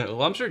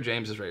 Well, I'm sure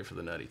James is ready for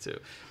the nutty, too.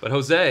 But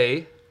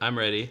Jose, I'm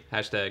ready.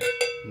 Hashtag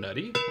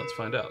nutty. Let's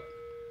find out.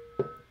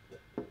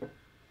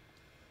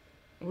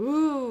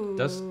 Ooh.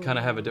 Does kind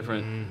of have a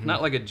different...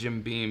 Not like a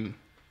Jim Beam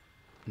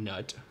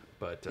nut,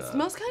 but... It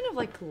smells kind of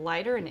like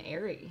lighter and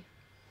airy.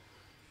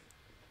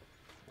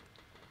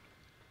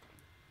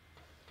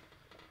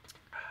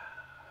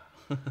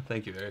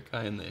 Thank you, Eric.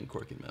 I am the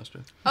uncorking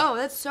master. Oh,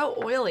 that's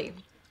so oily.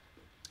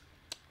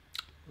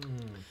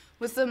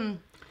 With some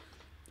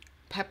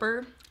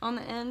pepper on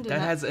the end. That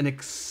has an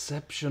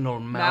exceptional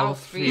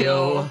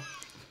mouthfeel.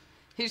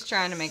 He's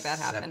trying to make that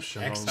happen.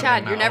 Exceptional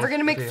Chad, you're never going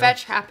to make mouthfeel.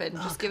 fetch happen.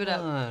 Just give it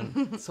up.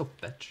 It's so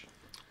fetch.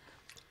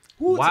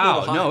 Ooh,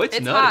 Wow, no, it's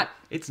nutty. hot.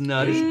 It's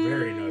nutty. It's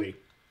very nutty.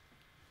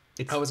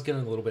 I was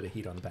getting a little bit of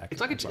heat on the back.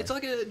 It's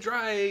like a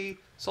dry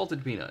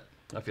salted peanut.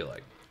 I feel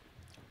like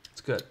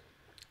it's good.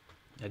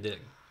 I dig.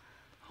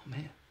 Oh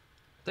man,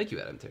 thank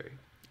you, Adam Terry.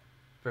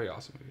 Very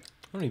awesome of you.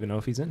 I don't even know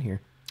if he's in here.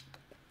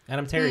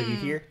 Adam Terry, you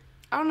here?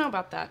 I don't know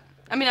about that.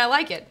 I mean, I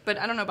like it, but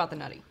I don't know about the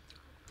nutty.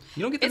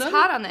 You don't get the It's nutty?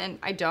 hot on the end.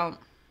 I don't.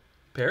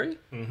 Perry?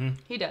 Mm-hmm.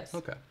 He does.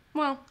 Okay.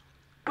 Well,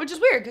 which is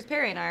weird because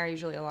Perry and I are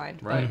usually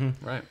aligned. Right.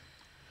 Right.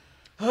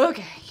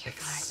 Okay. You're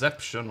fine.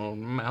 Exceptional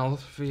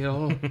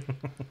mouthfeel.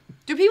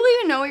 Do people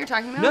even know what you're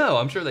talking about? No,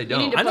 I'm sure they You don't.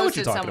 need to I know post what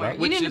you're it talking somewhere.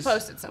 about. You need to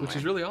post it somewhere. Which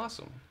is really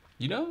awesome.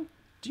 You know?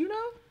 Do you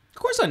know?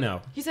 Of course I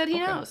know. He said he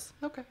knows.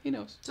 Okay, he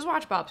knows. Just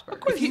watch Bob's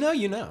Burgers. If you know,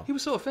 you know. He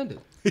was so offended.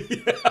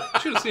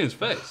 Should have seen his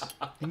face.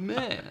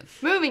 Man.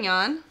 Moving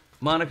on.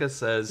 Monica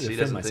says You she offend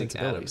doesn't my think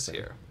sensibilities, Adam's sir.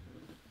 here.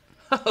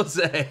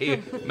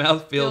 Jose,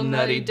 mouthfeel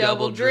nutty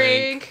double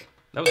drink.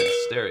 That was in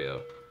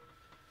stereo.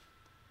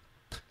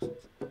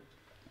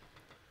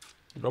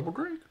 Double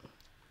drink.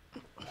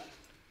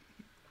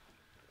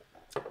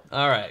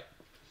 All right.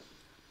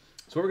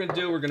 So what we're gonna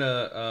do? We're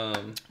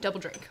gonna Double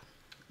drink.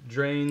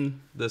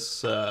 drain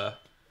this.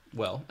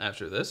 Well,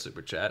 after this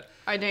super chat.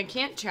 I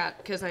can't chat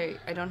because I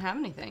don't have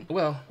anything.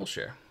 Well, we'll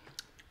share.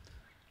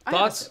 I have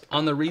Thoughts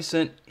on the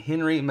recent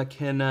Henry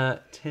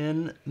McKenna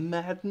 10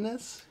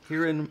 madness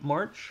here in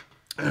March?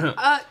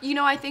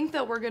 I think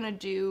that we're gonna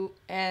do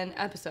an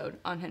episode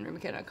on Henry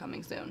McKenna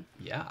coming soon.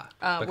 Yeah.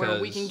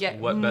 Where we can get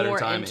what better more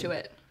timing? into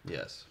it.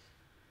 Yes.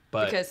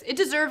 But Because it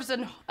deserves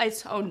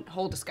its own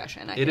whole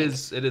discussion, I think.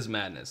 it is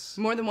madness.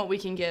 More than what we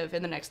can give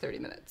in the next 30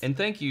 minutes. And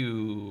thank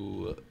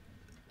you,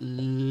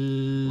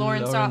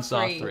 Lauren Soft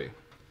 3.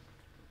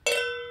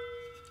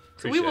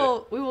 So we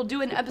will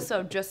do an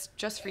episode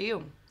just for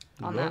you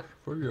on that.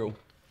 For you.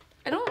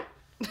 I don't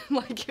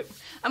like it.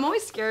 I'm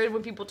always scared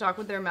when people talk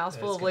with their mouths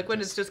full of liquid.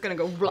 It's just gonna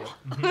go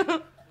raw.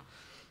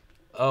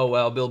 Oh,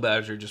 well, Bill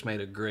Badger just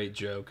made a great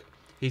joke.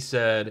 He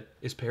said,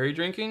 "Is Perry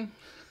drinking?"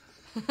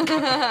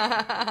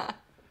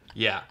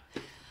 Yeah.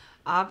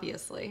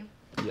 Obviously.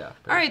 Yeah.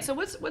 All right. So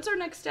what's our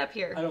next step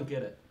here? I don't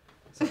get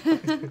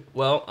it.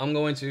 Well, I'm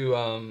going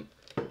to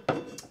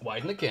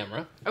widen the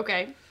camera.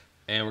 Okay.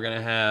 And we're going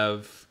to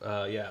have,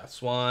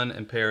 Swan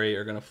and Perry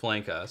are going to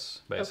flank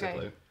us,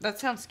 basically. Okay. That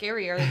sounds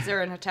scary. Is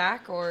there an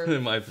attack or?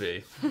 It might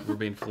be. We're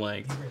being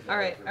flanked. All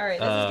right. This is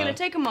gonna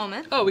take a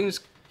moment. Oh, we can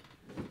just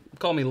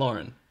call me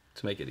Lauren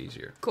to make it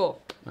easier.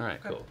 Cool. All right,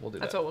 cool. We'll do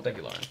That's that. what we'll Thank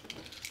do. you, Lauren.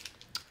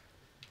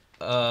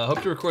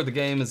 Hope to record the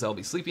game as I'll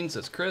be sleeping,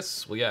 says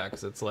Chris. Well, yeah,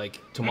 because it's like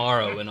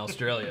tomorrow in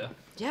Australia.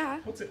 Yeah.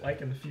 What's it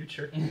like in the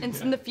future?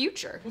 It's in the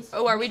future.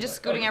 Oh, are we just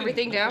scooting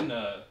everything down?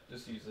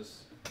 Just use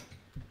this.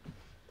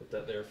 Put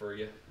that there for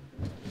you.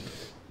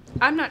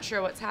 I'm not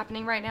sure what's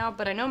happening right now,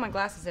 but I know my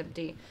glass is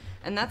empty,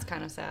 and that's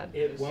kind of sad.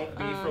 It won't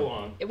be for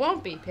long. It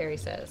won't be, Perry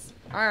says.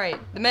 All right,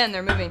 the men,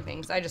 they're moving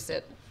things. I just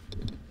sit.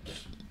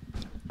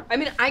 I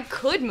mean, I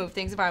could move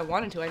things if I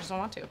wanted to. I just don't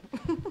want to.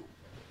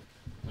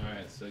 All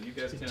right, so you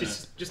guys can.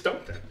 Just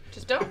don't then.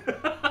 Just don't.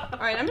 All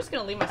right, I'm just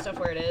going to leave my stuff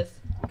where it is.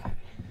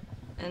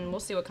 And we'll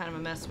see what kind of a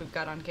mess we've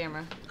got on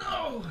camera.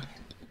 Oh.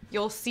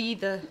 You'll see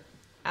the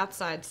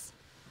outsides.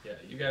 Yeah,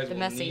 you guys will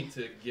messy. need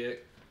to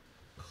get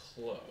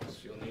close.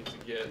 You'll need to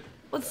get.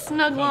 Let's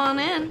snuggle on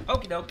in.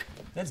 Okie doke.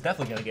 It's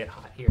definitely gonna get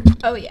hot here.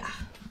 Oh, yeah.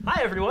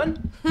 Hi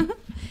everyone.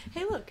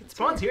 Hey, look, it's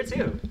Swan's here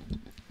too.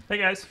 Hey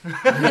guys.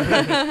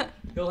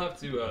 He'll have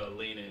to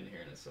lean in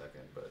here in a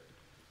second, but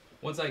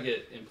once I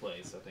get in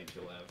place, I think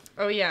you'll have.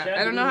 Oh, yeah. Chad,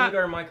 I don't do know we how. need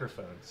our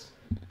microphones.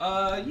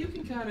 You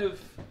can kind of,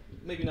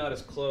 maybe not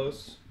as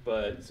close,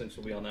 but since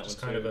we'll be on that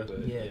Just one kind too. of a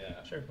but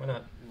yeah. Sure, why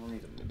not? We'll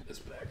need to move this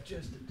back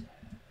just a tad.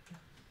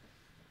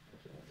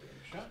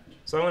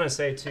 So I want to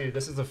say too,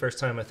 this is the first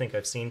time I think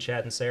I've seen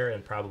Chad and Sarah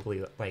in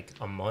probably like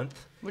a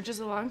month. Which is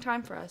a long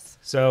time for us.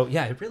 So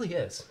yeah, it really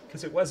is,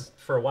 because it was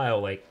for a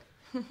while like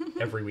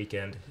every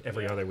weekend,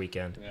 every other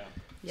weekend. Yeah.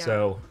 Yeah.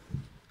 So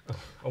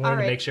I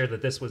wanted to make sure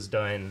that this was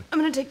done. I'm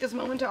going to take this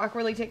moment to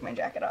awkwardly take my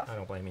jacket off. I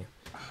don't blame you.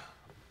 I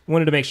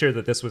wanted to make sure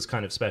that this was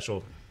kind of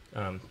special.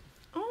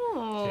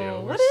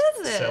 What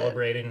is it?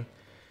 Celebrating.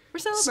 We're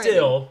celebrating.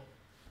 Still,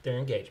 their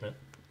engagement,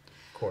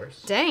 of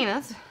course. Dang,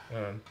 that's...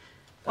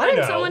 Why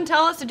didn't someone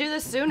tell us to do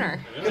this sooner?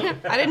 I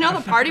didn't know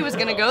the party was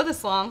going to go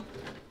this long.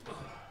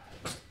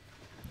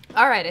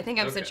 All right, I think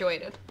I'm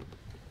situated.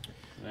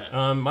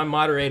 My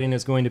moderating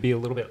is going to be a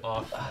little bit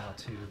off now,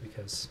 too,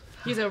 because...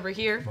 He's over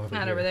here,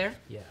 not over there.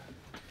 Yeah.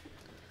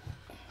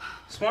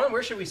 Swan,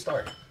 where should we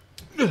start?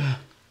 Do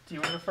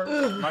you want to go first?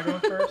 Am I going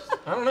first?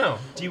 I don't know.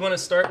 Do you want to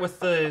start with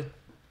the...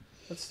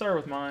 Let's start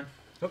with mine.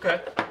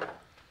 Okay.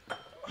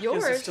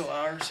 Yours? Is it still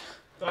ours?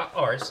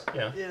 Ours,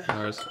 yeah.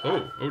 Ours.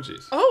 Oh,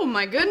 jeez. Oh,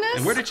 my goodness.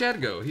 And where did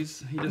Chad go? He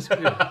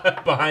disappeared.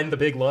 Behind the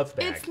big love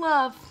bag. It's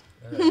love.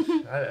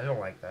 I don't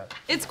like that.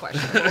 It's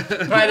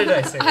questionable. Why did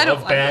I say I don't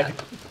love like bag?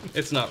 that.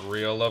 It's not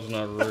real. Love's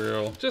not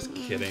real. Just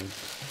kidding.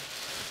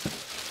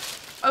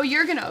 Oh,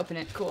 you're going to open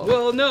it. Cool.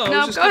 Well, no,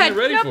 I was just go getting ahead. it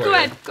ready Nope, for go you.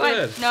 ahead. Go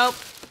ahead. Nope.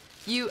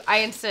 I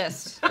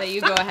insist that you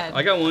go ahead.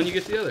 I got one, you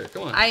get the other.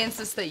 Come on. I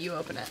insist that you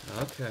open it.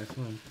 Okay,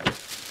 fine.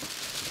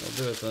 I'll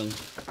do it then.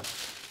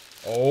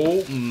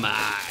 Oh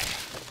my.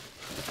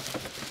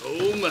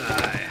 Oh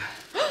my.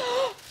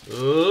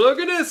 Look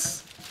at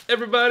this,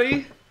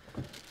 everybody.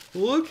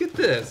 Look at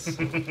this.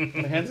 I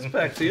hand this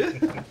back to you.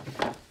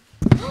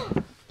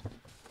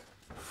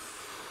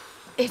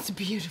 It's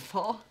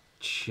beautiful.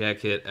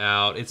 Check it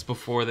out. It's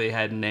before they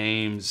had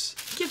names.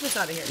 Get this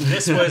out of here.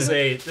 This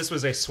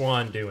was a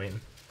Swan doing.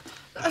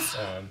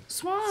 Swan.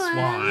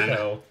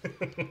 So.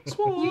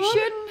 Swan. You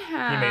shouldn't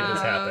have. He made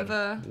this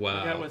happen.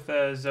 Wow. I got with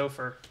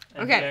Zopher.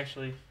 And Okay. He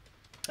actually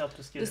helped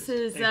us get this it.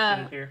 is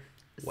here.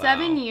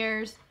 7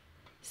 years,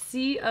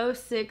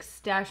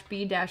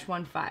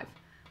 C06-B-15,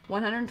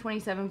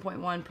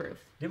 127.1 proof.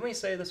 Didn't we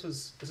say this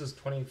is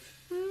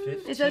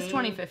 2015? It says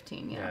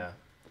 2015. Yeah.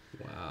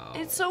 Wow.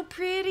 It's so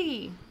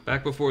pretty.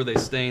 Back before they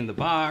stained the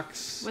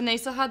box. When they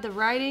still had the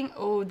writing,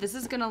 this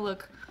is gonna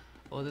look.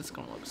 Oh, this is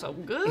gonna look so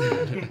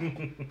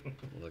good.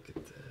 Look at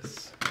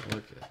this.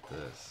 Look at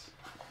this.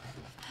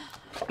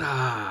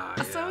 Ah,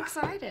 I'm so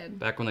excited.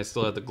 Back when they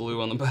still had the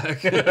glue on the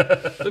back.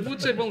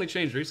 Which they've only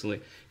changed recently.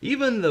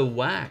 Even the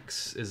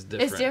wax is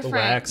different. It's different. The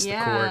wax,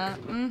 yeah.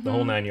 the cork, the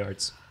whole 9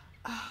 yards.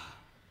 Wow.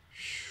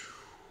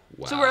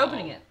 So we're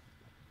opening it.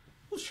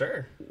 Well,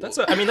 sure. That's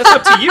up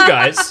to you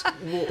guys.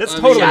 That's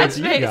totally up to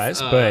you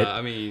guys. But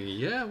I mean,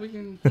 yeah, we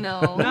can.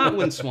 No. Not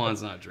when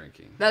Swan's not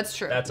drinking. That's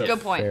true. That's a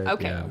good point. fair-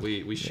 Okay. Yeah,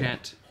 we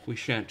shan't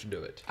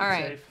do it. All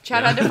right. Safe.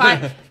 Chad had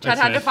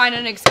to find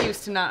an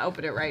excuse to not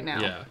open it right now.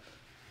 Yeah.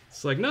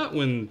 It's like not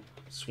when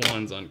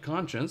Swan's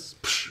unconscious.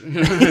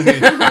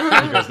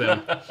 It goes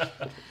down.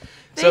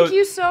 Thank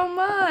you so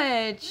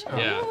much.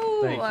 Yeah,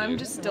 Ooh, thank you. I'm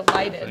just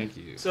delighted. Thank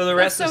you. so the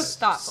rest That's is so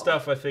thoughtful.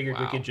 stuff I figured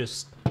we Wow. could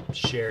just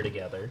share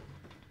together.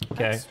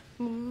 Okay.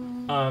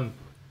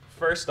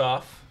 First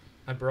off,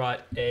 I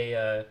brought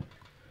a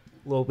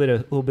little bit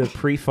of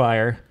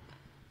pre-fire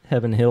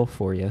Heaven Hill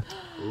for you.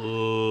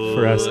 Ooh,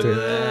 For us look to- at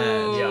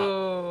that.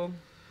 Ooh.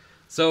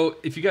 So,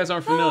 if you guys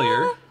aren't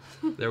familiar,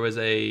 there was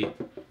a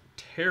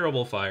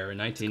terrible fire in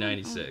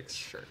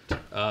 1996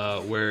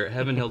 where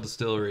Heaven Hill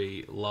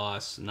Distillery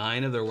lost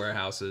 9 of their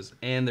warehouses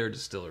and their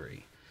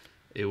distillery.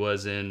 It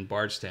was in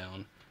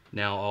Bardstown.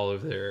 Now all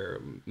of their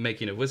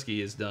making of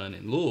whiskey is done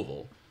in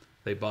Louisville.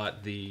 They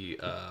bought the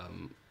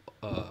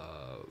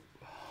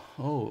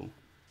help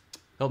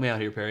me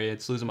out here, Perry.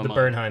 It's losing my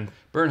mind.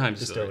 Bernheim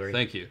Distillery.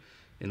 Thank you.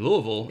 In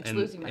Louisville, It's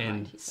losing my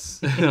mind.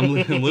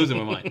 I'm losing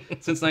my mind.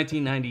 Since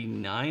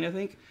 1999, I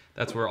think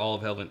that's where all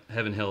of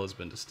Heaven Hill has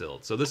been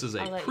distilled. So this is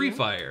a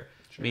pre-fire,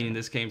 meaning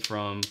this came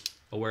from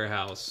a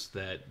warehouse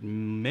that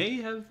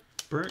may have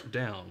burnt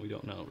down. We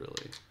don't know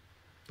really,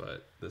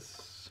 but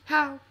this.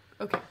 How?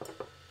 Okay.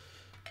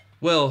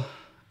 Well,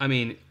 I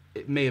mean,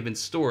 it may have been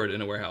stored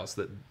in a warehouse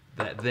that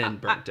then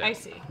burnt down. I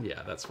see.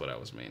 Yeah, that's what I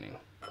was meaning.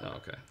 Oh,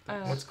 okay.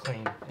 What's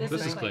clean? This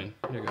is clean.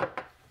 Here you go.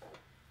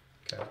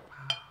 Okay.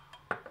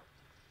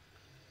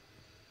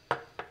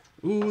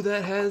 Ooh,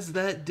 that has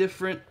that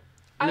different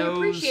nose I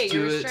appreciate to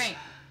your it. restraint.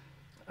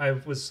 I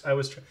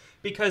was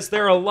because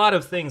there are a lot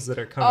of things that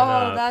are coming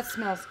up. Oh, that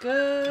smells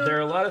good. There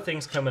are a lot of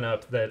things coming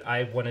up that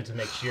I wanted to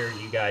make sure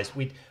you guys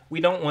we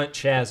don't want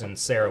Chaz and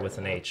Sarah with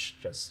an H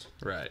just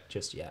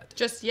yet.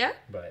 Just yet?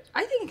 But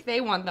I think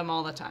they want them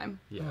all the time.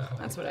 Yeah,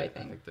 That's what I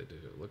think. I think they do.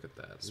 Look at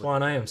that.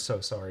 Swan, I am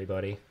so sorry,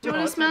 buddy. Do you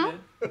want to smell?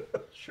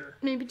 Sure.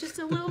 Maybe just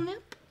a little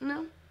nip?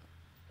 No.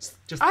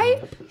 Just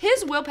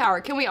His willpower.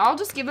 Can we all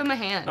just give him a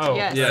hand? Oh,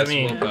 Yes. Yeah. I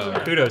mean,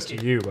 willpower. kudos to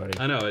you, buddy.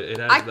 I know it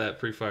has that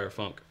pre-fire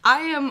funk. I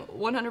am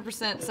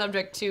 100%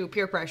 subject to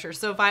peer pressure.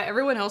 So if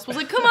everyone else was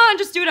like, "Come on,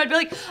 just do it," I'd be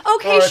like,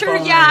 "Okay, All right, sure,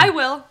 fine. yeah, I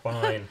will."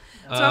 Fine.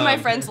 That's why my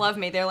friends love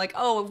me. They're like,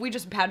 "Oh, if we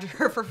just badger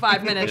her for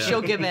 5 minutes, Yeah.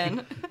 she'll give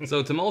in."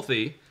 So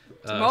Timothy,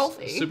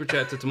 Timothy. super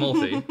chat to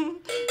Timothy.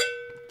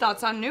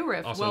 Thoughts on New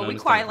Riff? Also Well, known we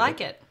as quite Timothy.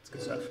 like it. It's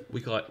good stuff.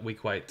 We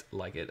quite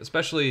like it,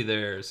 especially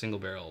their single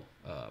barrel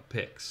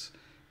picks.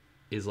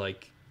 Is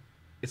like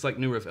it's like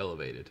New Riff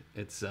elevated.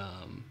 It's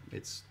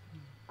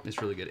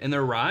It's really good. And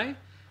their rye,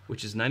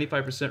 which is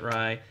 95%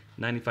 rye,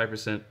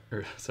 95%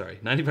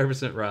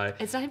 rye,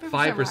 it's 95%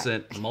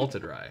 5%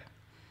 malted rye.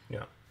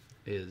 Yeah.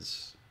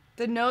 Is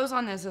the nose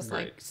on this is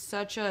great. like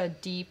such a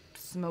deep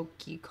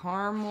smoky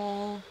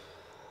caramel.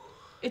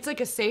 It's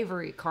like a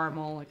savory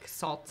caramel, like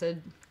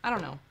salted. I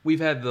don't know. We've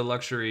had the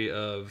luxury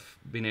of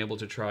being able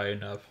to try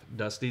enough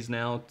Dusties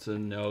now to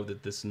know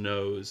that this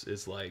nose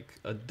is like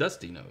a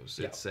Dusty nose.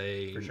 Yeah, it's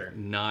a for sure.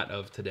 not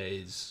of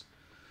today's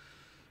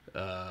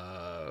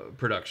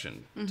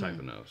production type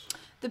of nose.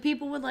 The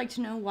people would like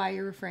to know why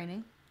you're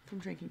refraining from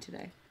drinking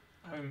today.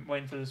 I'm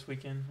waiting for this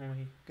weekend when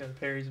we go to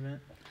Perry's event.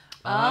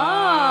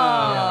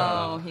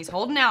 Oh, he's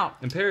holding out.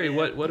 And Perry,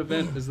 what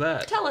event is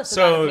that? Tell us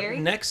about it, Perry.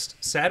 So next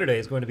Saturday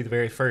is going to be the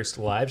very first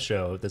live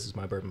show of This Is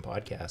My Bourbon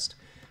podcast.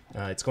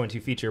 It's going to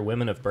feature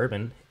women of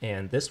bourbon,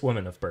 and this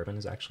woman of bourbon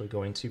is actually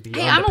going to be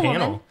on the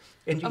panel. Woman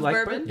and you of like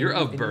bourbon? You're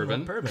of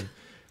bourbon. Bourbon.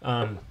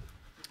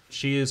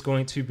 She is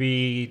going to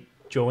be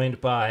joined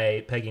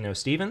by Peggy No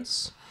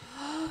Stevens,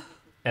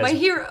 My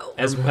hero.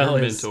 as well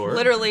as mentor.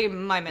 Literally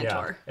my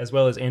mentor. yeah, as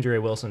well as Andrea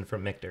Wilson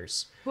from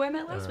Michter's. Who I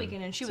met last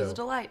weekend, and she was a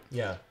delight.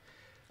 Yeah,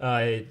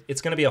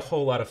 it's going to be a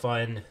whole lot of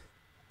fun.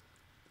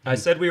 I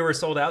said we were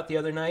sold out the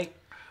other night.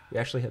 We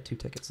actually have 2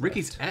 tickets left.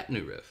 Ricky's at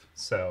New Riff.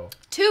 So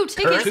 2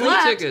 tickets Two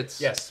left. tickets.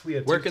 yes, we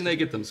have. Where 2 can they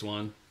get them,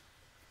 Swan?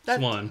 That's-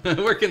 Swan.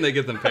 Where can they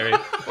get them, Perry?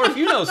 Or if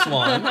you know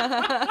Swan,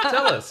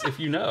 tell us if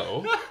you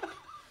know.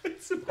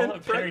 I'll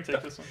let Perry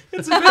take this one.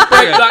 It's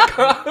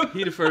eventbrite.com.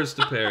 He defers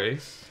to Perry.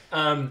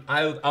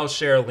 I'll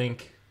share a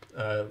link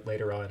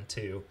later on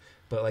too.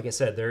 But like I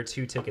said, there are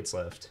 2 tickets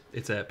left.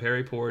 It's at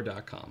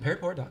perrypour.com.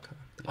 Perrypour.com.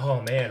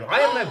 Oh man, why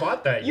haven't I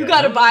bought that yet? You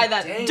gotta buy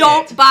that. Dang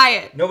Don't it. buy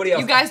it. Nobody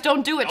else. You guys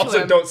don't do it to Also,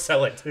 him. don't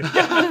sell it.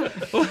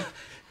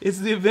 It's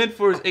the event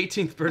for his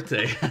 18th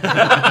birthday.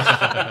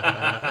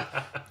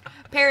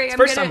 Perry, I'm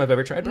First gonna time I've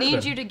ever tried bourbon.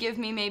 need you to give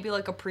me maybe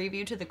like a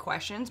preview to the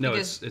questions. No,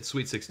 because it's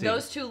Sweet 16.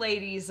 those 2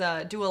 ladies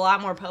do a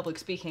lot more public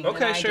speaking than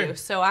Okay, I sure. do.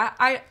 So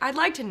I'd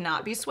like to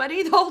not be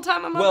sweaty the whole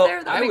time I'm up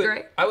there. That'd be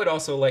great. I would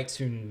also like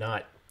to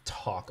not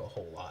talk a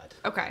whole lot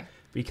Okay.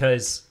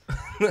 because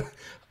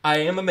I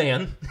am a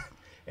man,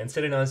 and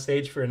sitting on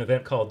stage for an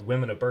event called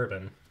Women of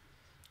Bourbon,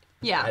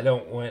 Yeah. I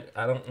don't want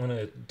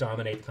to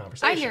dominate the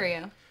conversation. I hear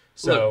you.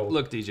 So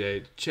look,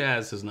 DJ,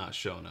 Chaz has not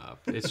shown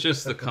up. It's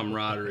just the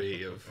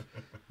camaraderie of,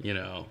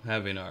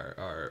 having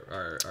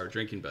our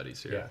drinking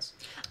buddies here. yes.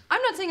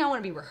 I'm not saying I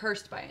want to be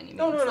rehearsed by any means.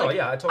 No. Like,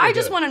 Yeah, I totally I get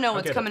just it. want to know I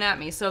what's get coming it. at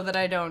me so that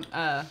I don't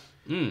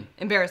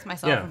embarrass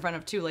myself Yeah. in front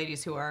of 2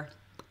 ladies who are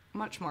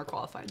much more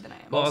qualified than I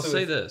am. Well, I'll Also,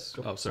 say if- this.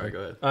 Oh, sorry, go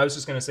ahead. I was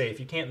just gonna say, if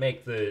you can't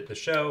make the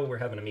show, we're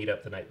having a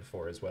meetup the night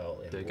before as well.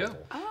 In There you go.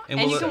 Louisville. And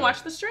will you it- can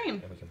watch the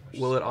stream. And we can watch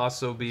Will it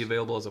also be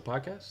available as a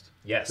podcast?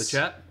 Yes. The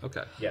chat?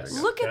 Okay. Yes.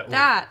 Look at will-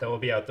 that. That will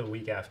be out the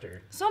week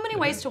after. So many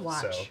ways to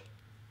watch. So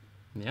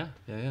Yeah.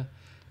 we're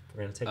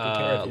gonna take good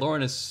care of you.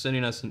 Lauren is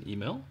sending us an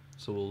email,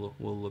 so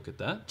we'll look at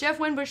that. Jeff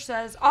Winbush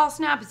says, "Oh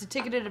snap! It's a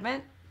ticketed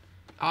event.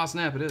 Oh,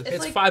 snap, it is. It's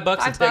like $5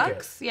 a ticket.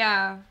 $5.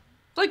 Yeah,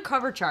 it's like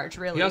cover charge,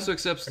 really. He also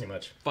accepts Pretty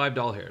much.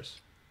 $5 hairs.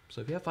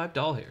 So if you have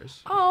 $5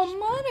 hairs, Oh,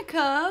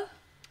 Monica.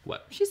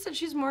 what? She said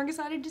she's more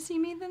excited to see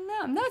me than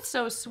them. That's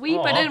so sweet.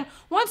 Aw. But then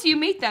once you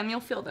meet them, you'll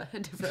feel that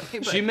differently.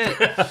 But... She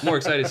meant more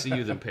excited to see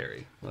you than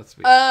Perry. Let's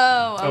be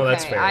Oh, okay. Oh,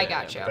 that's fair. I Yeah,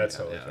 got yeah, you. That's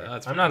totally Yeah, fair.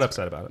 that's I'm fair, not that's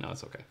upset about it. No,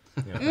 it's okay.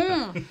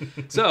 Yeah.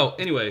 So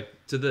anyway,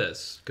 to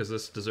this, because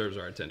this deserves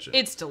our attention.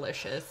 It's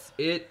delicious.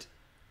 It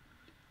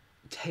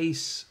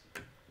tastes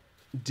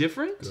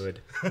different Good.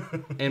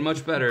 and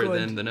much better Good.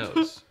 than the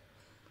nose.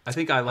 I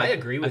think I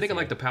agree with I think I you.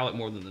 like the palate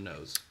more than the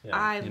nose. Yeah.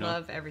 I you know.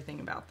 love everything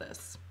about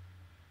this.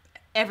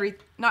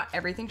 Not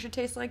everything should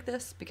taste like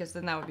this because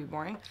then that would be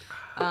boring.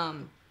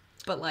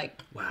 But like,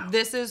 Wow.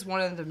 this is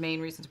one of the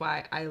main reasons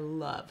why I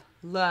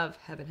love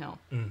Heaven Hill.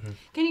 Mm-hmm.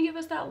 Can you give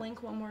us that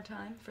link one more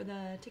time for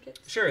the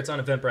tickets? Sure, it's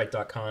on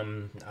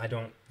eventbrite.com. I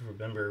don't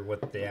remember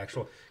what the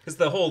actual, because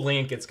the whole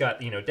link, it's got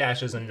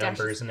dashes and numbers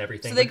Dashes. and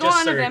everything. So they but go just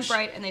on search-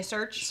 Eventbrite and they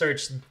search.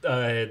 Search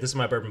This Is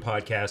My Bourbon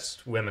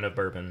Podcast, Women of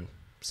Bourbon,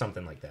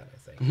 something like that, I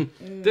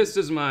think. This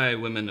is my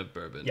Women of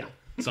Bourbon. Yeah.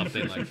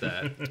 Something like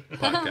that.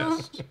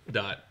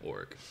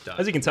 Podcast.org.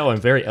 As you can tell, I'm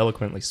very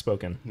eloquently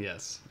spoken.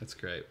 Yes, that's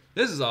great.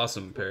 This is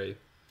awesome, Perry.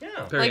 Yeah.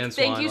 Perry Like, and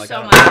thank Swan, you like,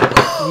 so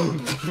I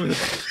don't- much.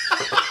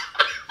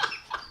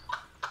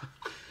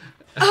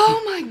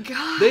 Oh my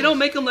god. They don't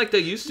make them like they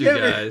used to, You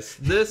ever- guys.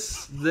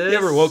 This. You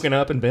ever woken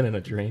up and been in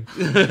a dream?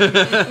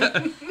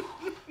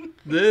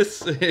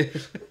 This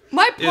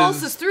My pulse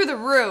is- is through the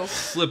roof.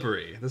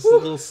 slippery. This is a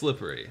little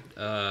slippery.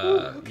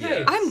 okay.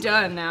 Yeah. I'm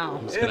done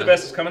now. Yeah, the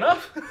best is coming up.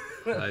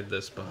 Hide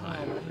this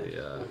behind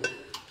the.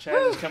 Chad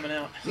is coming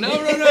out. No.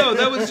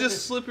 That was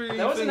just slippery.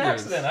 That was an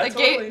fingers. accident.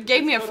 That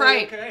gave me a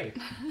fright. Okay.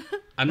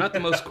 I'm not the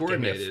most Give me a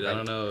coordinated. I fright.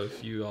 don't know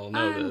if you all know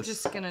I'm this.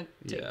 just gonna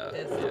take Yeah,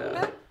 this.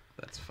 yeah.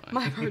 That's fine.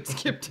 My heart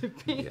skipped a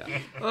beat. Yeah.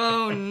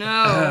 Oh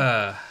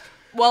no.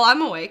 Well,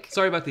 I'm awake.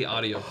 Sorry about the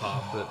audio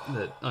pop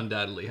that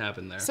undoubtedly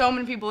happened there. So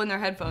many people in their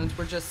headphones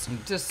were just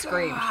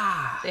screamed.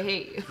 They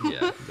hate you.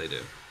 Yeah, they do.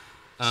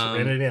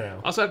 Serenity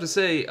now. Also have to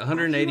say,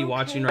 180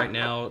 watching right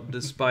now,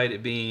 despite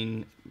it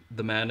being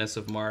the madness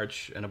of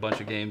March and a bunch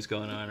of games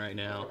going on right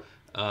now.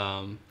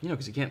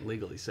 Because you can't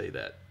legally say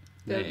that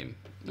name.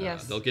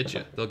 Yes. They'll get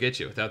you. They'll get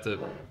you without the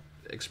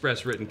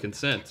express written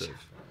consent of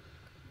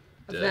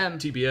them.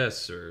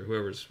 TBS or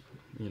whoever's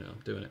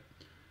doing it.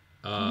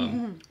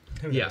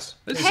 Yes.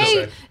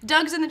 Hey,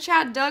 Doug's in the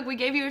chat. Doug, we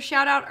gave you a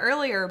shout out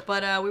earlier,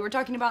 but we were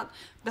talking about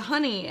the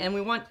honey, and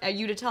we want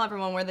you to tell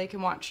everyone where they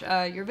can watch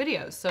your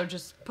videos. So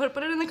just put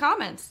it in the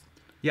comments.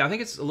 Yeah, I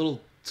think it's a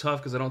little tough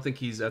because I don't think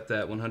he's at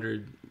that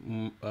 100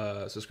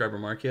 subscriber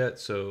mark yet.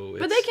 So,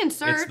 but they can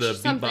search it's the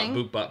something.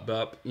 Beep bop boop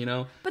bop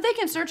bop. But they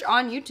can search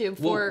on YouTube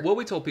for. Well, what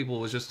we told people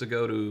was just to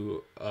go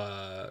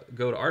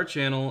to our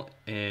channel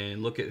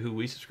and look at who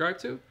we subscribe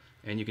to,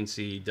 and you can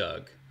see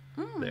Doug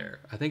there.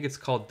 I think it's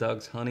called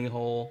Doug's Honey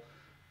Hole,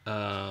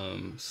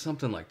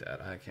 something like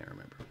that. I can't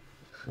remember.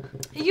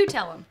 You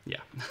tell him. Yeah.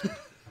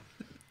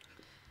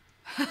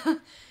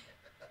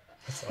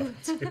 It's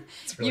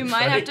really you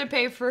might funny. have to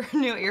pay for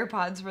new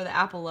earpods for the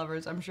Apple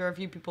lovers. I'm sure a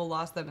few people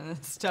lost them and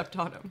then stepped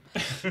on them.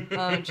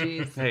 Oh,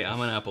 jeez. Hey,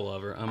 I'm an Apple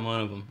lover. I'm one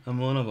of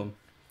them.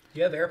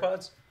 You have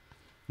AirPods?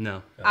 No.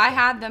 Okay. I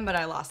had them, but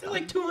I lost They're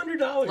them. like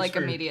 $200. Like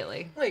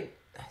immediately. Like,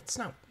 it's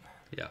not.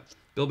 Yeah.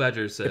 Bill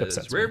Badger says,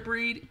 upsets rare me.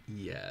 breed?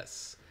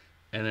 Yes.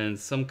 And then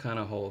some kind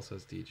of hole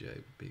says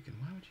DJ Beacon.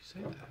 Why would you say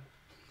that?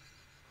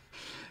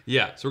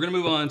 Yeah, so we're going to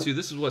move on to,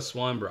 this is what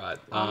Swan brought.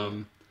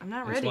 I'm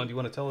not ready. Swan, do you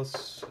want to tell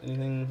us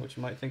anything, what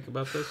you might think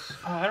about this?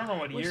 I don't know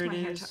what Where's year it my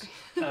hair is,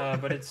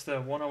 but it's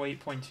the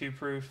 108.2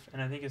 proof,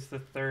 and I think it's the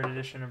 3rd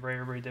edition of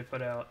Rare Breed they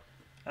put out.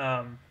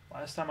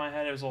 Last time I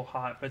had it was a little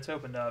hot, but it's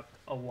opened up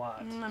a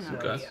lot. So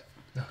Okay. it's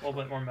a little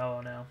bit more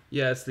mellow now.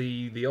 Yeah, it's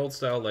the old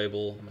style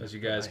label, as you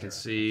guys can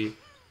see.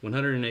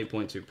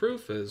 108.2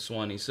 proof, as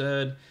Swanee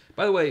said.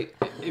 By the way,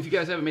 if you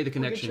guys haven't made the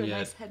connection yet,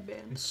 Nice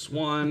headband.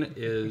 Swan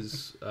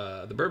is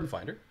the Bourbon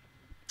Finder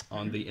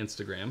on the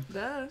Instagram.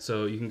 Duh.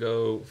 So you can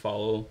go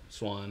follow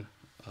Swan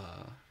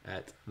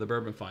at the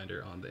Bourbon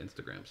Finder on the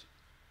Instagrams.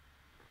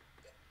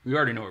 We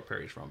already know where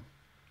Perry's from.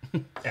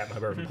 At my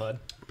bourbon pod.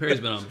 Perry's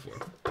been on before.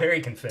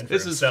 Perry can fend for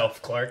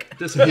himself, Clark.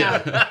 This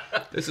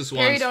is Swan's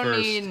Perry don't first,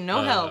 need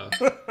no help.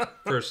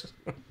 first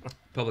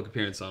public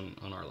appearance on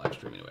our live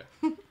stream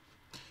anyway.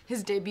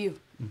 His debut.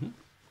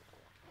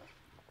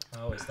 I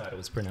always thought it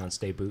was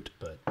pronounced debut,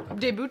 but...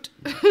 Debut.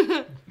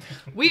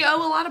 We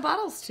owe a lot of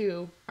bottles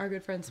to our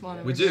good friend Swan.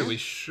 over We here. do. We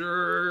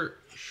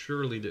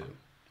surely do.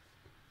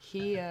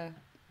 He,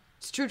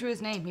 it's true to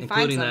his name. He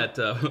Including finds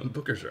them. that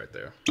Booker's right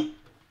there.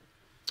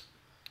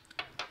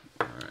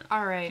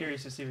 All right.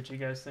 Curious to see what you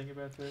guys think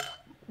about this.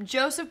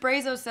 Joseph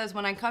Brazo says,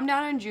 when I come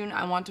down in June,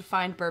 I want to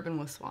find bourbon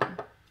with Swan.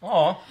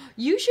 Aw.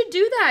 You should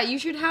do that. You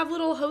should have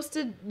little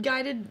hosted,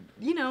 guided,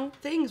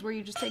 things where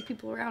you just take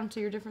people around to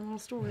your different little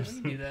stores.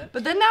 You can do that.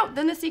 But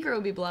then the secret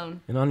will be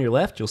blown. And on your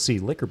left, you'll see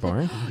Liquor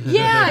Barn.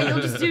 Yeah,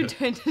 you'll just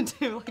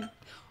do like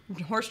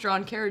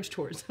horse-drawn carriage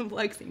tours of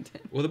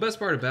Lexington. Well, the best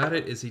part about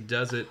it is he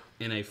does it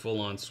in a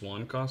full-on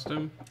Swan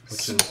costume,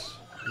 which is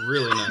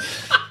really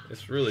nice.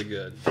 It's really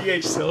good.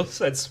 D.H. Sill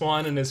said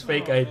Swan in his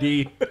fake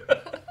ID.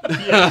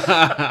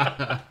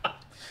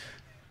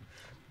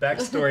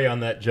 Backstory on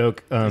that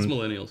joke. It's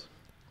millennials.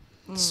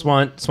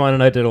 Swan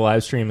and I did a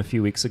live stream a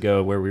few weeks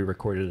ago where we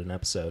recorded an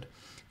episode,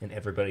 and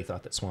everybody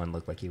thought that Swan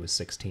looked like he was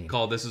 16.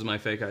 Called This Is My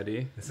Fake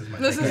ID. This is my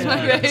This fake is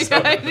my ID. fake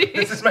ID.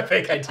 This is my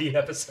fake ID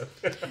episode.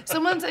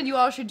 Someone said you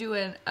all should do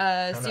a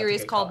to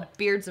series get called caught.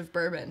 Beards of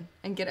Bourbon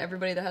and get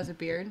everybody that has a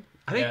beard.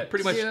 I think Yeah,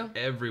 pretty much yeah.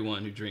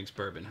 everyone who drinks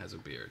bourbon has a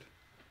beard.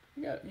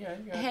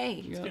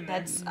 Hey, Yeah,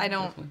 that's I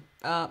don't.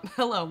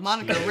 Hello,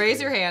 Monica.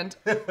 Raise your hand.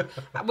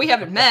 We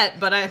haven't met,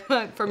 but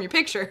from your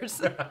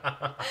pictures.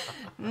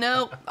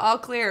 Nope, all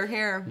clear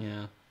here.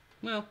 Yeah.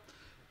 Well,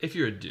 if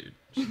you're a dude,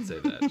 should say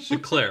that.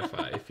 Should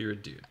clarify if you're a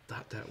dude.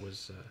 Thought that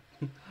was.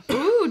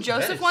 Ooh,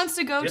 Joseph is wants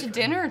to go to different.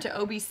 dinner to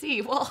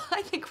OBC. Well,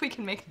 I think we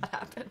can make that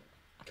happen.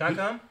 Can I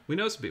come? We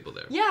know some people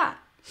there. Yeah.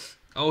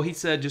 Oh, he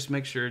said just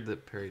make sure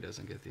that Perry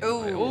doesn't get the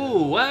invite. Ooh.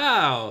 Oh,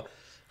 wow.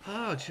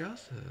 Oh,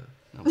 Joseph.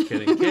 No, I'm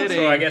kidding. Kidding.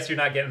 So I guess you're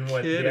not getting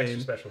what the Kidding.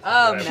 extra special.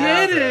 Oh, thing no. that I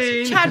have for us.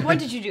 Kidding. Chad, what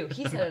did you do?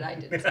 He said it. I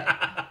didn't say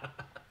it.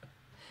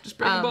 Just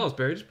breaking balls,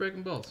 Perry. Just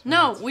breaking balls.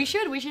 No, we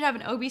should have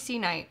an OBC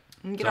night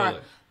and get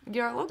Totally.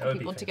 our local That would be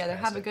people together, have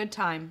a fantastic. good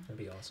time. That'd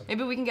be awesome.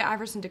 Maybe we can get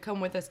Iverson to come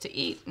with us to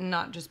eat and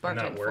not just And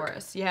not bartend for work.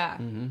 us. Yeah.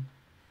 Mm-hmm.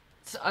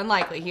 It's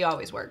unlikely. He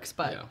always works,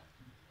 but Yeah.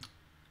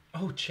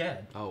 Oh,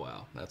 Chad, Oh,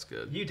 wow. That's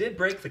good. you did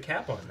break the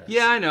cap on this.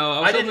 Yeah, I know.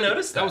 I didn't hoping-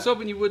 notice that. I was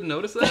hoping you wouldn't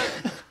notice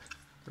that.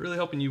 Really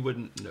hoping you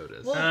wouldn't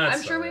notice. well, That's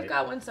I'm sure all we've right.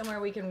 got one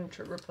somewhere we can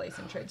replace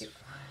and trade you.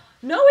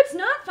 No, it's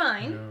not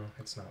fine. No,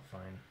 it's not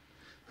fine.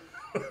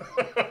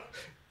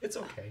 It's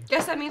okay.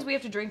 Guess that means we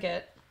have to drink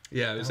it.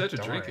 Yeah, we just have to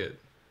don't drink worry.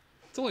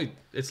 it.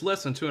 It's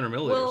less than 200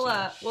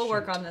 milliliters. We'll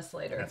work on this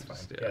later. That's fine.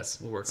 Yeah, Yes.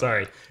 we'll work on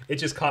Sorry, that. it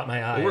just caught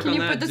my eye. We'll work Can on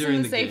you that put this in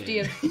during the safety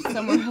game. of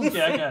somewhere else?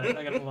 Yeah, I got it.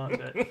 I got to hold on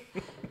to it.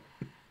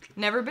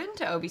 Never been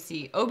to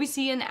OBC.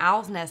 OBC and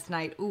Owl's Nest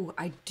night. Ooh,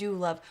 I do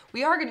love.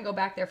 We are going to go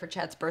back there for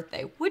Chad's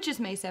birthday, which is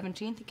May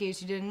 17th, in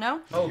case you didn't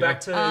know. Oh, back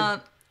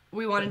to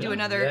We want to do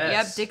another,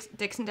 Yes.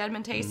 Dixon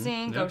Deadman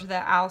tasting, Mm-hmm. go Yep. to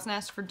the Owl's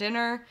Nest for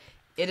dinner.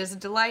 It is a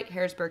delight.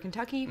 Harrisburg,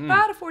 Kentucky.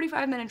 About a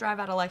 45-minute drive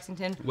out of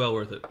Lexington. Well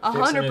worth it.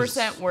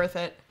 100% worth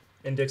it.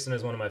 And Dixon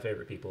is one of my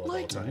favorite people of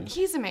all time.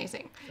 He's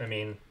amazing. I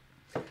mean,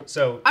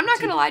 so... I'm not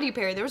going to lie to you,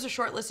 Perry. There was a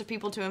short list of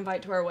people to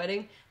invite to our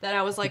wedding that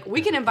I was like,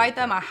 we can invite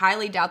them. I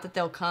highly doubt that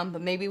they'll come,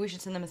 but maybe we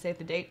should send them a save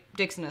the date.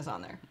 Dixon is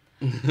on there.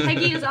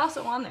 Peggy is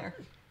also on there.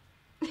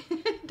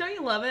 Don't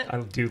you love it? I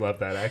do love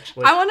that,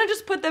 actually. I want to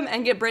just put them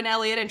and get Bryn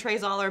Elliott and Trey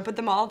Zoller and put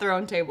them all at their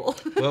own table.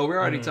 Well, we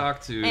already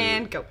talked to...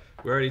 And go.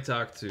 We already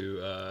talked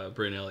to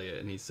Bryn Elliott,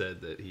 and he said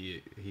that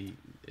he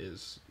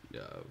is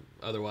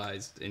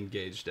otherwise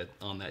engaged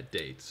on that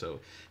date. So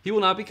he will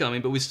not be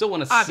coming, but we still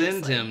want to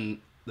send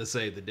him the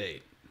save the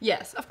date.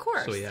 Yes, of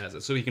course. So he has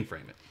it, so he can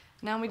frame it.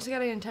 Now we just got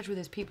to get in touch with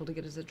his people to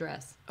get his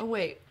address. Oh,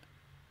 wait.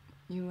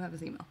 You have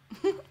his email.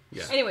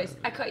 Yeah. Anyways,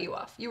 I cut you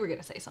off. You were going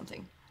to say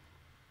something.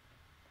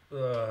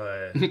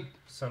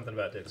 Something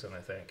about Dixon,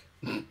 I think.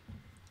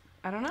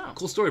 I don't know.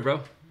 Cool story, bro.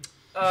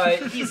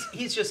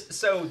 He's just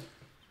so...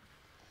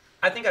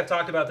 I think I've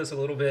talked about this a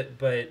little bit,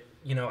 but,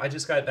 you know, I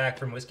just got back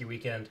from Whiskey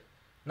Weekend.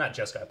 Not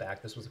just got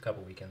back. This was a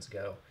couple weekends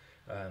ago.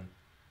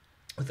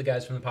 With the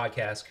guys from the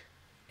podcast.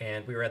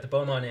 And we were at the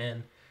Beaumont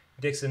Inn.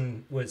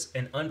 Dixon was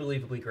an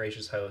unbelievably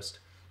gracious host.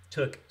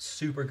 Took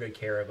super good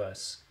care of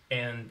us.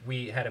 And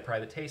we had a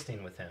private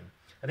tasting with him.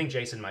 I think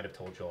Jason might have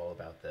told you all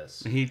about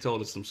this. He told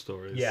us some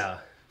stories. Yeah.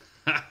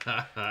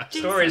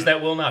 Stories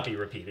that will not be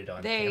repeated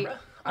on camera.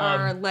 They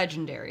are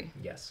legendary.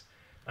 Yes.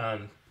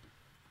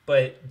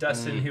 But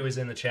Dustin, who is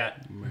in the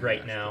chat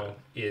right now,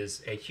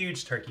 is a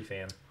huge turkey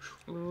fan.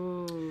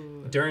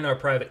 Ooh. During our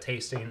private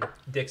tasting,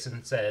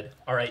 Dixon said,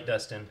 "All right,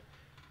 Dustin,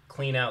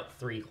 clean out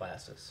 3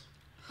 glasses."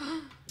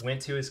 Went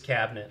to his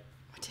cabinet.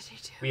 What did he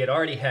do? We had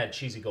already had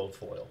cheesy gold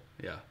foil.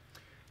 Yeah.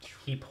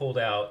 He pulled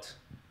out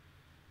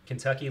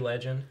Kentucky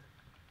Legend,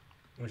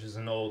 which is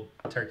an old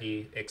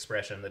turkey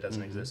expression that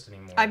doesn't exist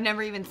anymore. I've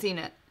never even seen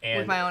it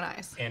with my own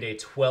eyes. And a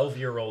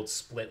 12-year-old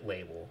split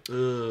label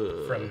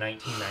from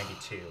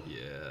 1992.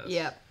 Yes.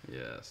 Yep.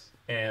 Yes.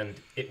 And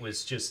it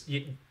was just...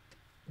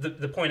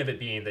 The point of it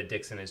being that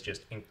Dixon is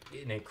just an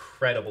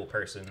incredible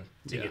person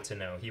to get to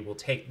know. He will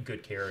take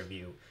good care of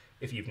you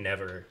if you've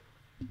never...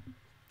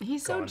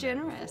 He's so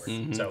generous.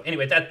 Mm-hmm. So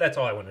anyway, that's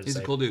all I wanted to say.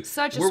 He's a cool dude.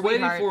 Such a We're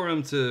sweetheart. waiting for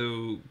him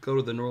to go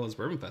to the New Orleans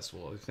Bourbon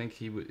Festival. I think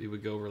he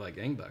would go over like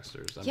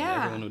gangbusters. I mean,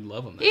 everyone would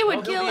love him there. He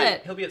would kill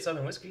it. He'll be at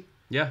Southern Whiskey.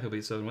 Yeah, he'll be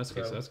at Southern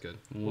Whiskey, so that's good.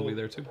 And we'll be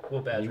there too. We'll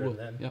badger him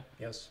then. Yeah.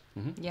 Yes.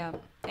 Mm-hmm. Yeah.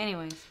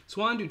 Anyways.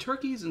 Swan, do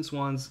turkeys and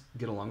swans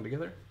get along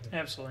together?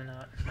 Absolutely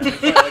not.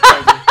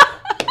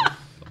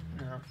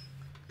 No.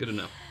 Good to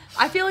know.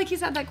 I feel like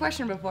he's had that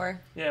question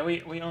before. Yeah,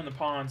 we own the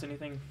ponds.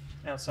 Anything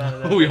outside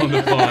of that? We own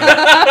the pond.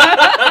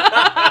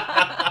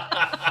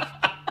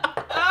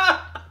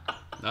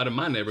 Not in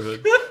my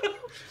neighborhood.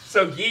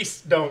 So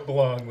geese don't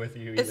belong with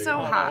you either. It's so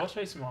Oh, hot. I'll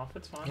chase them off.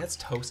 It's fine. That's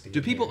toasty. Do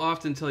people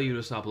often tell you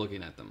to stop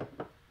looking at them?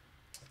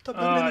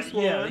 Yeah,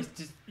 they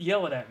just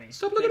yell it at me.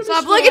 Stop looking at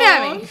Stop looking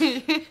at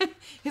me.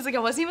 He's like, I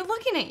wasn't even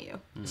looking at you.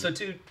 So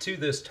to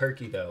this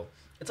turkey though,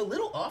 it's a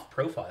little off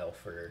profile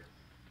for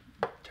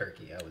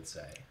turkey, I would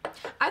say.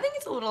 I think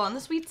it's a little on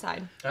the sweet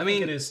side. I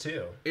mean, it is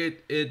too.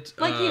 It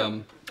Like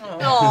you.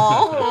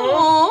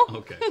 Aww.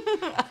 Okay.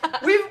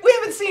 We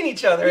haven't seen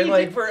each other in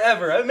like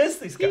forever. I miss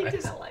these He guys.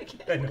 didn't like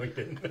it. I know he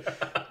didn't.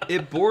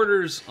 It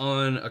borders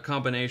on a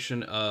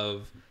combination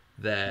of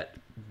that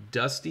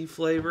dusty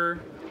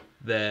flavor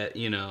that,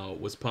 you know,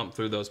 was pumped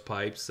through those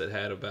pipes that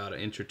had about an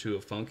inch or two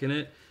of funk in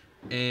it,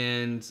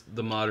 and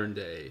the modern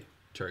day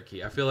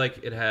turkey. I feel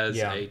like it has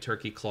a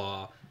turkey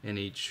claw in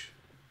each,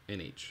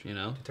 you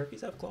know? Do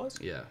turkeys have claws?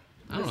 Yeah.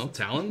 I don't know.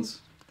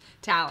 Talons?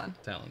 Talon.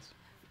 Talons.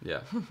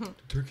 Yeah.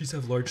 Turkeys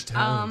have large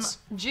talons.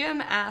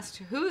 Jim asked,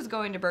 who's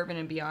going to Bourbon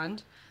and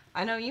Beyond?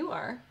 I know you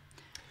are.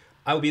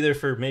 I will be there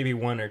for maybe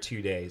 1 or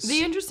 2 days.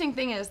 The interesting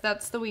thing is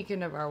that's the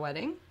weekend of our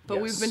wedding, but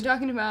we've been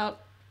talking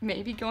about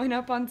maybe going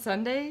up on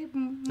Sunday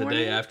morning. The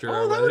day after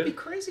our that wedding. would be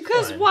crazy fun.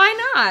 Because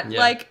why not? Yeah.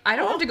 Like, I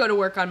don't have to go to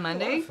work on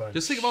Monday.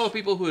 Just think of all the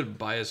people who would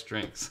buy us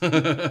drinks.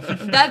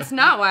 That's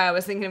not why I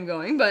was thinking of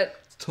going, but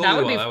Totally that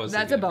would what be I was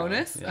that's a thinking of going.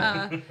 bonus.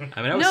 Yeah.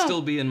 I mean, I would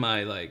still be in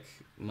my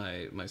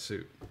my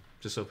suit,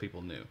 just so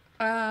people knew.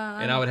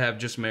 And I would have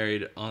just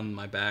married on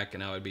my back,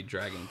 and I would be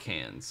dragging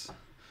cans.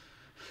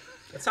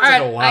 That sounds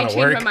like a lot I of changed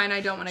work. my mind.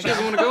 I don't want to She go.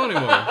 doesn't want to go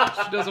anymore.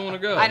 She doesn't want to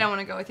go. I don't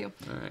want to go with you.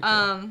 All right,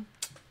 cool.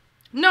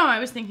 No, I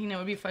was thinking it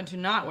would be fun to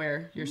not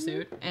wear your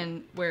suit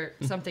and wear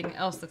something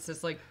else that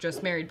says like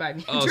just married by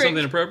me. Oh, drink.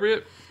 something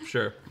appropriate?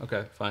 Sure.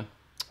 Okay, fine.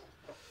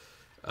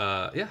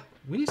 Yeah,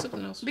 we need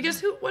something else.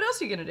 Because what else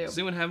are you gonna do? Does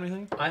anyone have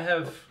anything? I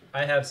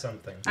have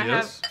something.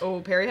 Yes?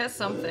 Perry has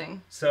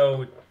something.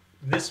 So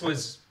this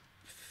was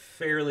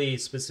fairly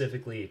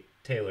specifically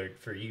tailored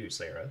for you,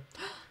 Sarah.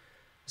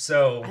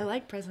 So I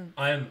like presents.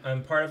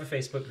 I'm part of a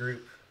Facebook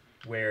group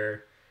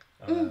where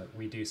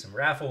we do some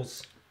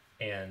raffles,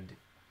 and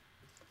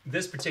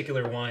this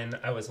particular one,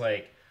 I was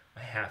like,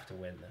 I have to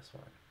win this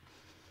one,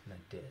 and I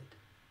did.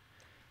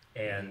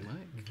 And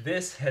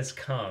this has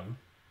come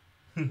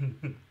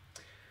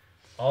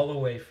all the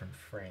way from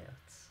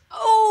France.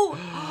 Oh!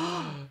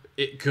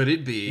 Could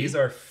it be? These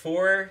are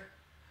 4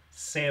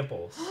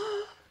 samples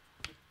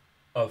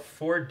of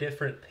 4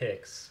 different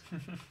picks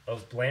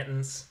of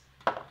Blanton's.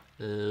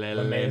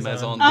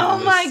 Maison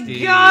Oh my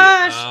Whisky.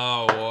 gosh!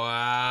 Oh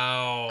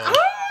wow!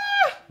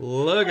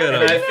 Look at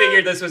And him. I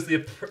figured this was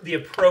the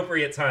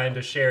appropriate time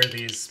to share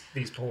these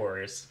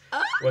pours.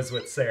 Was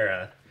with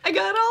Sarah. I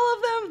got all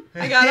of them.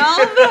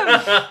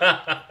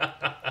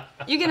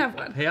 You can have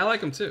one. Hey, I like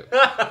them too.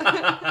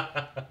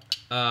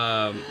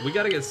 We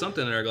got to get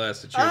something in our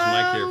glass to cheers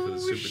Mike here for the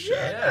super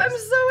chat. I'm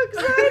so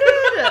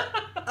excited.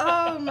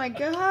 Oh my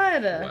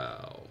god.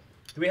 Wow.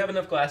 Do we have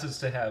enough glasses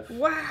to have all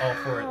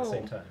 4 at the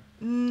same time?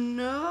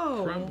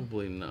 No.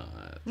 Probably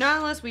not. Not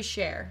unless we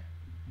share.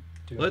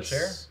 Do you want to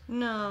share?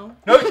 No.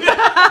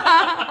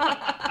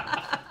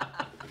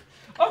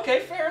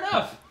 Okay, fair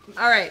enough.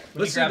 All right.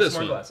 Let's do grab this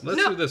some one. more glasses.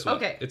 Let's do this one.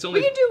 Okay. It's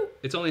only we can do.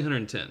 It's only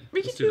 110.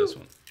 We Let's can do this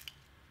one.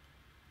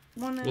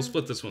 One. We'll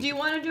split this one. Do you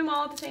want to do them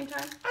all at the same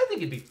time? I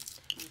think it'd be.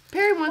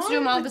 Perry wants to do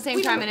them all at the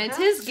same time, and it's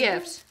his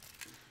gift.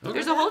 Okay.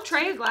 There's a whole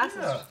tray of glasses.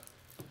 Yeah.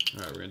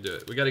 All right, we're gonna do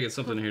it. We got to get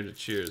something here to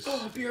cheers.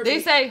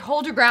 They say,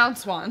 "Hold your ground,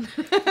 Swan."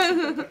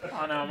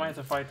 Oh no, I might have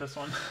to fight this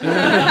one.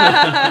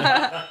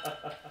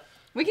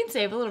 We can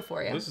save a little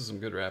for you. This is some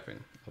good wrapping.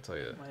 I'll tell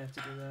you that. Might have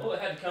to do that. Well, it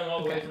had to come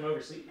all the way from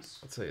overseas.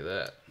 I'll tell you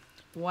that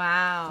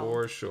Wow.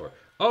 for sure.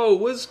 Oh,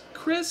 was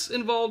Chris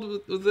involved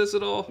with this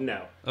at all?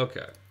 No.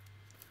 Okay.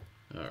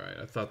 All right,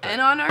 I thought that. And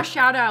on our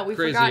shout out, we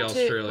Crazy forgot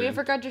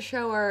Australian. to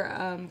show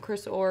our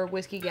Chris Orr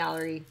Whiskey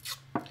Gallery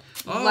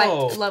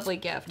Oh, lovely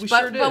gift. we but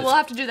sure did. but we'll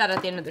have to do that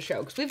at the end of the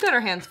show because we've got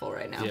our hands full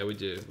right now. yeah, we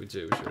do. We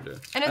sure do. And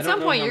at I don't some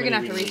know point, how you're gonna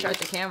have many to we restart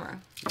the camera.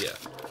 Yeah.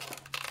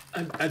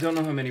 I don't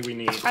know how many we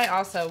need. I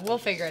also. We'll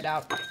figure it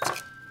out.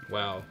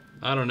 Wow.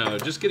 I don't know.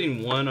 Just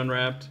getting one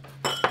unwrapped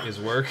is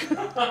work.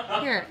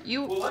 Here,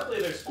 you. Well,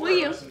 luckily there's 4 Will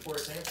you? of us and 4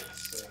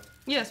 samples. So.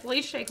 Yes, we'll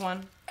each take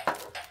one.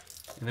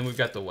 And then we've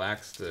got the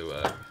wax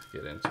to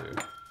get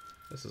into.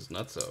 This is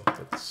nutso.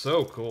 That's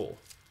so cool.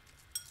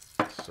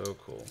 So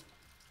cool.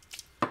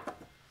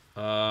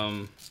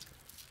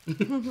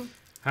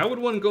 How would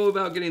one go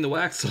about getting the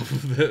wax off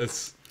of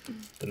this?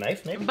 The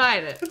knife, maybe?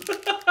 Bite it.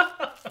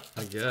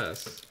 I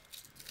guess.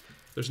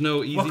 There's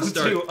no easy Welcome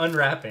start. to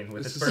unwrapping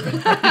with This this is-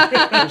 bourbon.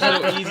 There's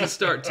no easy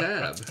start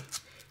tab.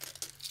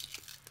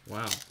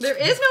 Wow. There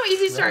is no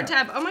easy start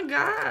tab. Oh my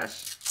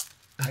gosh.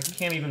 I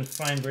can't even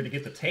find where to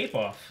get the tape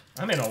off.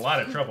 I'm in a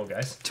lot of trouble,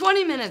 guys.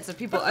 20 minutes of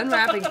people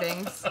unwrapping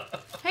things.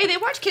 Hey, they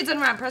watch kids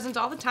unwrap presents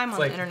all the time on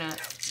like- the internet.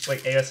 It's like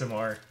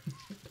ASMR.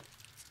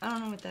 I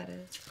don't know what that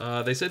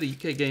is. They said the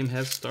UK game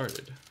has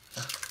started.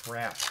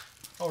 Crap.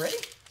 Already?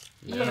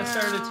 I Yeah. thought it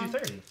started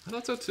at 2:30. I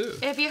thought so too.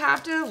 If you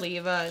have to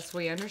leave us,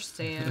 we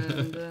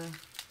understand.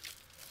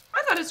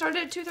 I thought it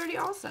started at 2:30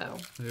 also.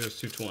 It was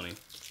 220.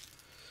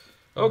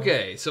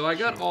 Okay, so I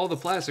got all the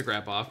plastic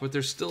wrap off, but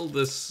there's still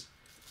this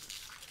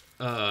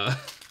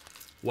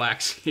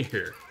wax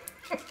here.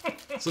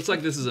 So it's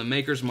like this is a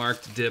Maker's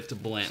Mark dipped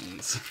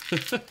Blanton's.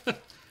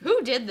 Who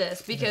did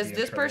this? Because be in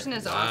this trouble. person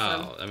is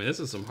awesome. Wow, I mean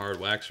this is some hard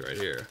wax right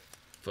here,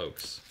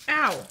 folks.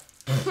 Ow.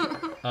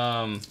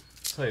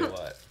 Tell you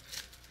what,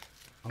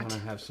 I'm gonna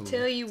have some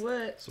Tell you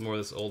what. more of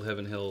this Old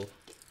Heaven Hill,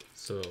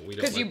 so we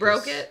don't. 'Cause let you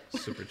broke this it?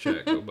 Super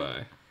chat go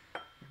by.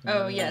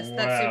 Oh, yes,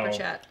 that's Wow. super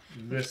chat.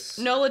 This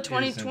NOLA is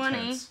 2020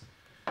 intense.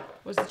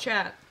 was the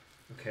chat.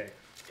 Okay,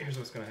 here's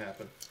what's gonna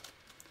happen.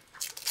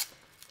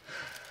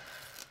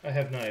 I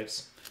have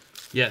knives.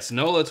 Yes,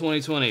 NOLA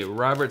 2020.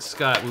 Robert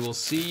Scott, we will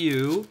see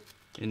you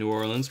in New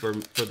Orleans for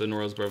the New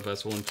Orleans Bourbon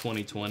Festival in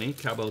 2020.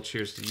 Cowbell,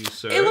 cheers to you,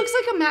 sir. It looks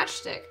like a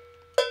matchstick.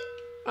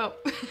 Oh.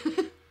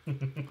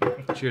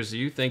 Cheers to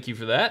you. Thank you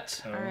for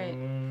that. All right.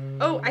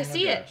 Oh, I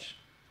see it.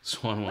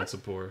 Swan wants a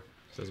pour,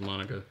 says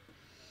Monica.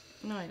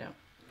 No, I don't.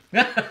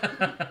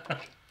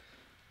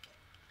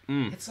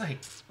 It's like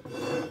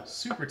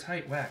super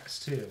tight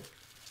wax too.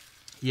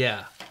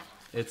 Yeah,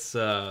 it's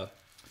Is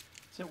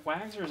it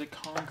wax or is it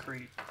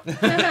concrete?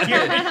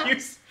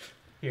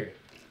 Here.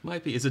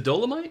 might be. Is it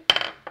Dolomite?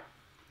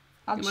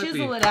 I'll It might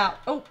chisel be. it out.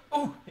 Oh,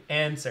 Oh,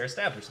 and Sarah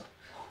stabbed herself.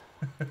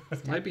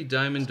 Might be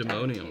Diamond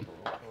Dimonium.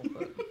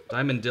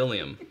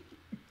 Diamondillium.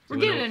 we're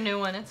getting a new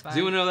one. It's fine. Does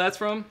anyone know where that's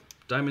from?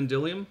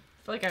 Diamondillium?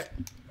 I feel like I...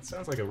 It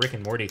sounds like a Rick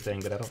and Morty thing,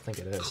 but I don't think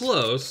it is.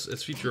 Close.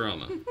 It's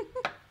Futurama.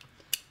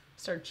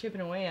 Start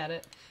chipping away at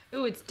it.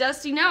 Ooh, it's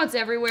dusty now. It's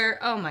everywhere.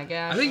 Oh my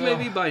gosh. I think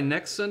maybe by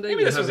next Sunday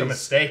Maybe this was a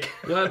mistake.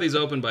 We'll have these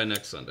open by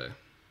next Sunday.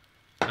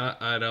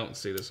 I don't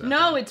see this happening.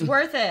 No, it's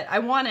worth it. I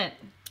want it.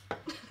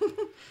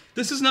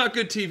 This is not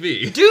good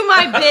TV. Do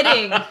my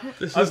bidding.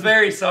 I'm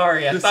very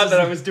sorry. I this thought is- that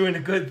I was doing a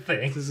good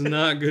thing. This is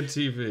not good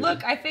TV.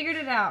 Look, I figured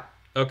it out.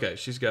 Okay,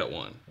 she's got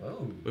one.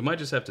 Oh, We might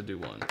just have to do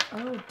one.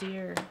 Oh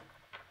dear.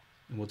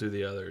 And we'll do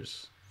the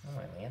others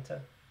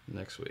Atlanta.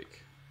 next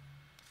week.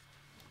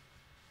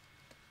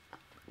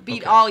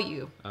 Beat Okay. all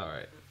you. All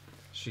right.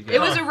 She got It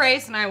was a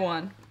race and I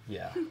won.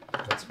 Yeah,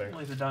 that's fair.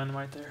 Leave the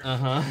dynamite there.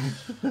 Uh-huh.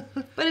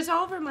 But it's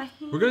all over my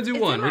hand. We're gonna do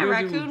It's one. in my We're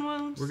gonna raccoon do,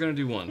 wounds. We're gonna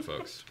do one,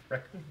 folks.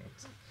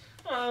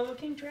 Oh, little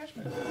king trash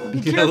mouth.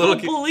 Be careful,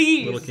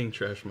 please. Little king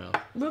trash mouth.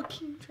 Little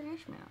king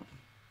trash mouth.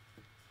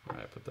 All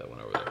right, put that one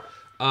over there.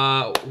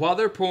 While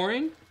they're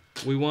pouring,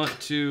 we want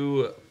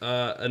to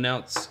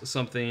announce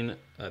something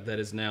that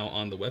is now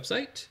on the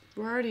website.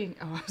 We're already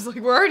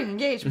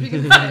engaged. But you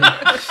can say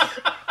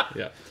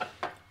it.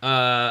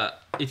 Yeah.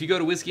 If you go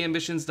to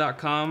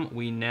whiskeyambitions.com,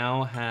 we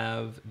now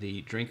have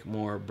the Drink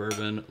More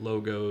Bourbon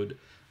logoed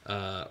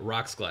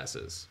rocks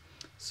glasses.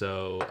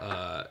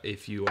 So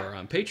if you are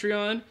on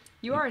Patreon,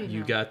 you already you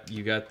know.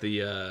 got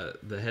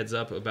the heads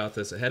up about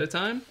this ahead of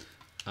time.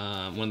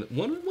 One of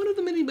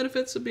the many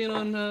benefits of being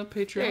on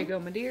Patreon. There you go,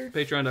 my dear.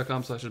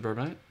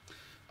 Patreon.com/itsbourbonnight.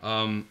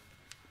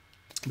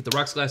 But the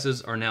rocks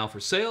glasses are now for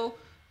sale.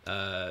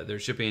 They're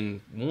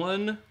shipping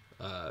 1,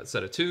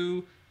 set of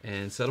 2,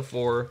 and set of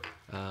 4.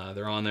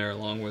 They're on there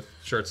along with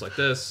shirts like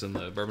this and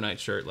the Bourbon Night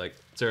shirt like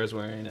Sarah's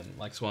wearing and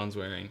like Swan's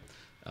wearing.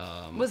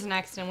 Was an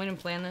accident. We didn't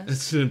plan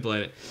this. Didn't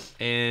plan it.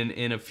 And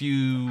in a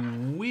few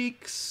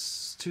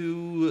weeks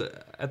to,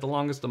 at the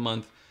longest, a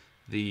month,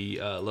 the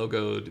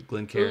logoed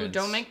Glencairns. Ooh,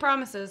 don't make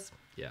promises.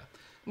 Yeah.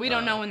 We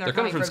don't know when they're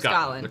coming from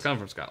Scotland. They're coming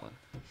from Scotland.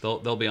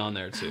 They'll be on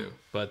there too.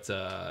 But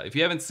if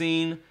you haven't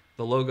seen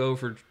the logo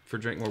for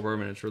Drink More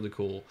Bourbon, it's really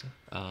cool.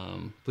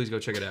 Please go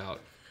check it out.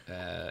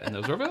 And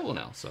those are available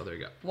now. So there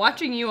you go.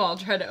 Watching you all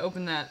try to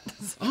open that.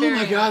 Oh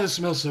my God, this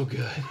smells so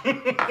good.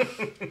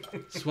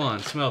 Swan,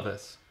 smell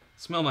this.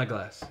 Smell my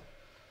glass.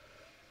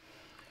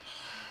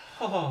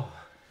 Oh,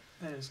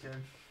 that is good.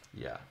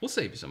 Yeah, we'll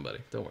save you somebody.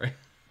 Don't worry.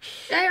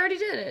 I already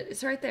did it.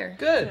 It's right there.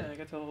 Good. Yeah, I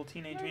got the little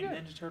Teenage Mutant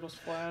Ninja Turtles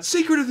flask.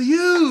 Secret of the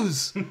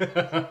Ooze.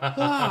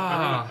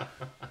 Ah.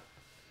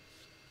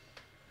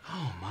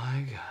 Oh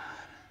my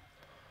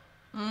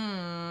God.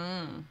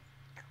 Mmm.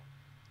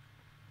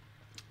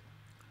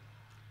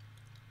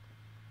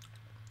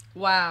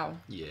 Wow.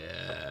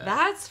 Yeah.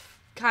 That's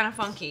kind of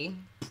funky.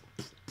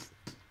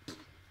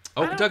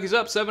 Oh, Kentucky's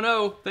up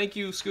 7-0. Thank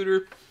you,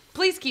 Scooter,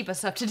 Please keep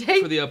us up to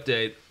date. for the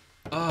update.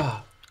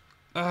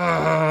 7-3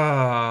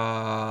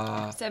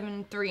 now.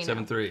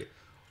 7-3.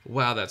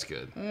 Wow, that's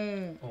good.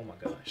 Oh my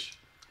gosh.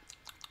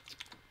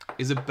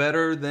 Is it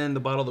better than the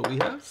bottle that we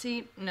have?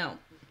 See, no.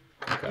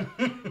 Okay.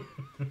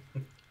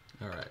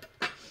 All right.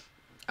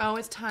 Oh,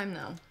 it's time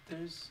though.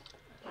 There's,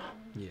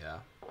 Yeah.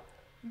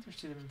 I think there's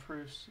 2 different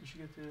proofs. You should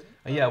get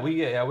the. Yeah, we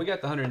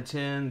got the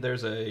 110.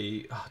 There's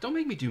a don't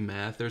make me do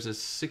math. There's a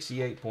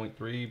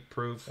 68.3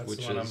 proof, That's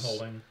which the one is I'm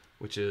holding.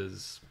 which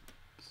is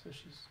So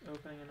she's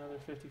opening another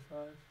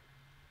 55.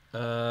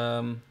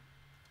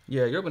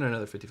 yeah, you're opening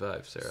another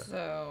 55, Sarah.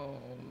 So,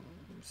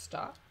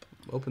 stop.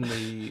 Open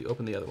the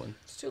other one.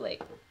 It's too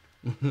late.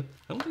 I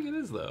don't think it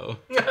is though.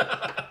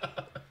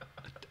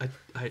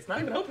 It's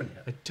not even open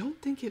yet. I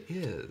don't think it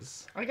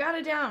is. I got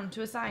it down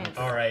to a science.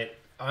 All right,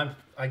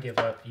 I give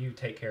up. You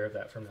take care of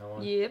that from now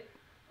on. Yep.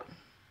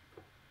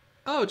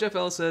 Oh, Jeff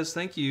Ellis says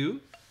thank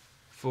you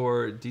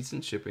for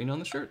decent shipping on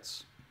the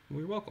shirts.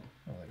 You're welcome.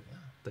 Oh, yeah.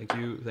 Thank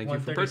you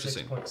for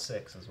purchasing.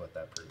 136.6 is what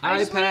that proves.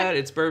 iPad,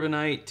 it's Bourbon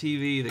Night,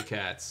 TV, the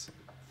cats.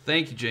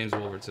 Thank you, James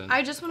Wolverton.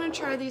 I just want to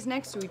try these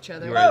next to each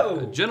other.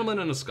 You're a gentleman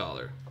and a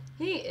scholar.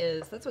 He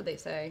is. That's what they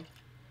say.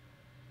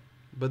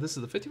 But this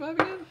is the 55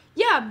 again?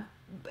 Yeah.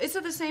 Is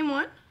it the same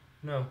one?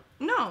 No.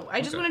 No. I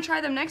just Okay. want to try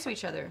them next to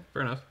each other.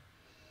 Fair enough.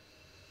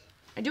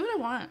 I do what I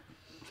want.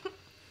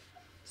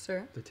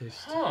 Sir? They taste.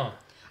 Huh.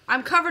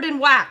 I'm covered in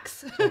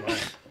wax.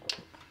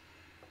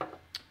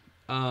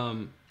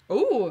 Oh,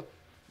 Ooh.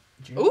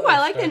 Ooh, I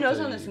like the nose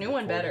on this new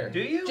one better. Do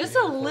you? Just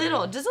a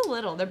little. Just a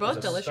little. They're both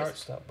There's a delicious.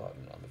 start-stop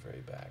button on the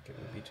very back. It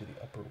would be to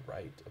the upper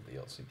right of the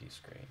LCD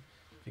screen.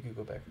 If you could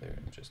go back there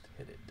and just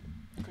hit it.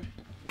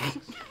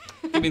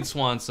 Giving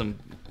Swan some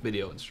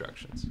video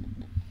instructions.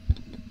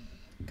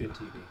 Good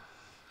TV.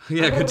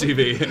 Yeah, good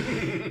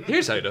TV.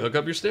 Here's how to hook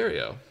up your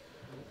stereo.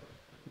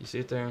 You see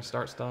it there?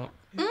 Start, stop.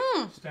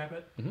 Stab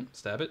it.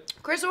 Stab it.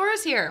 Chris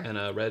Orr's here. And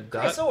a red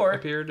dot Chris Orr.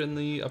 appeared in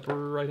the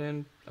upper right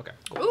hand. Okay,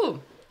 cool.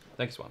 Ooh.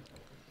 Thank you, Swan.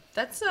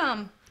 That's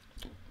an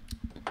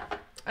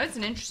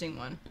interesting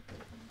one.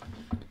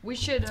 We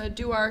should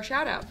do our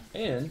shout out.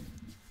 And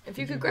If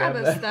you could grab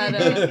us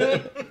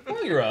that.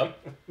 while you're up,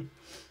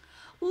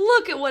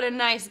 Look at what a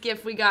nice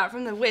gift we got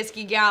from the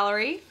Whiskey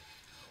Gallery.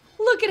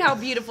 Look at how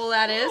beautiful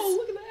that is. oh,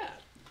 look at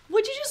that.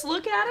 Would you just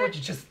look at Would it?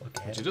 you just look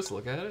at Did you it? just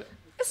look at it?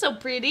 It's so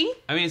pretty.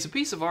 I mean, it's a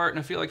piece of art, and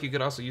I feel like you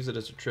could also use it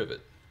as a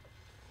trivet.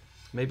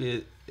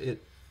 Maybe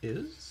it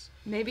is?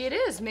 Maybe it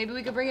is. Maybe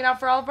we could bring it out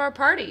for all of our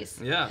parties.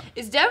 Yeah.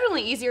 It's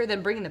definitely easier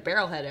than bringing the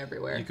barrel head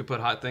everywhere. You could put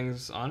hot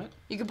things on it.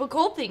 You could put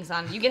cold things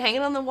on it. You can hang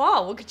it on the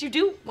wall. What could you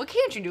do? What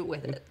can't you do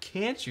with it? What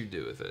can't you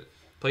do with it?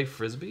 Play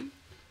Frisbee?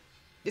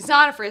 It's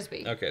not a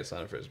Frisbee. Okay, it's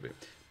not a Frisbee.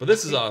 But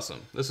this is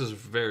awesome. This is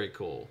very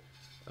cool.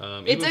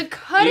 It's even a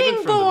cutting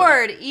from the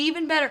board.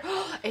 Even better.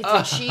 It's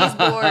a cheese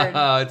board.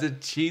 It's a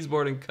cheese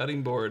board and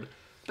cutting board.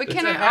 But It's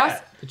can a I hat.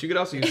 also... But you could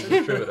also use it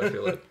as a trivet, I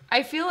feel like.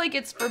 I feel like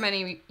it's for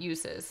many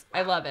uses.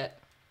 I love it.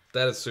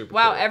 That is super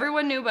Wow, cool.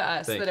 everyone knew but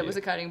us Thank that it you. was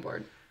a cutting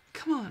board.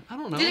 Come on, I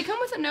don't know. Did it come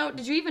with a note?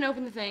 Did you even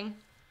open the thing?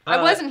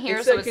 I wasn't here,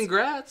 it so said it's...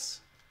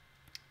 congrats.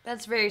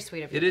 That's very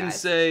sweet of you. It didn't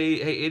guys. say,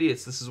 "Hey,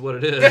 idiots, this is what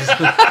it is."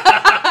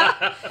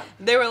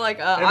 They were like,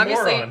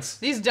 obviously, morons.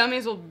 these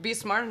dummies will be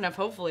smart enough,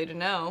 hopefully, to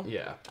know.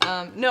 Yeah.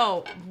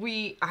 No,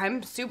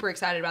 I'm super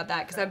excited about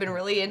that because I've been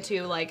really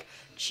into like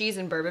cheese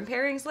and bourbon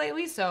pairings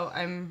lately. So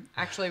I'm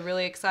actually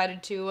really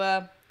excited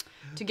to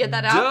get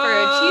that out for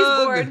a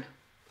cheese board.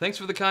 Thanks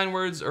for the kind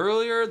words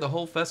earlier. The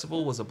whole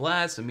festival was a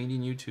blast, and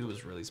meeting you two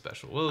was really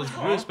special. Well, it was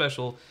really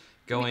special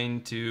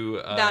going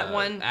to that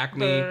one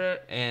Acme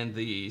and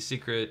the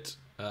secret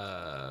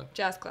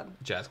jazz club.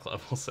 Jazz club,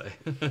 we'll say.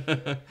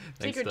 Thanks,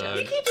 Secret Doug.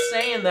 You keep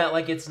saying that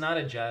like it's not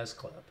a jazz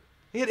club.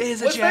 It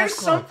is a Was there jazz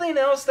club. something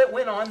else that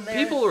went on there?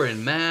 People were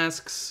in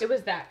masks, It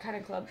was that kind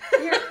of club.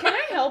 Here, can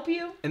I help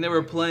you? and they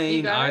were playing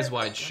You got Eyes it?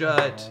 Wide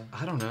Shut.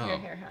 I don't know.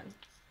 Here, hon.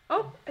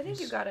 Oh, I think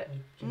you got it.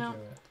 No, do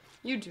it.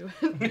 you do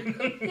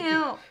it.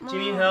 Help. Do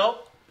you need Mom.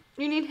 help?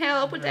 You need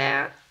help with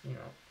that? You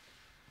know,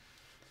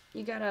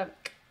 You gotta.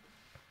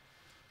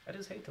 I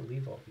just hate to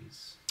leave all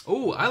these.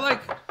 Oh, I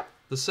like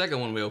the second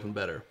one we opened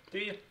better. Do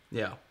you?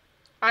 Yeah.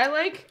 I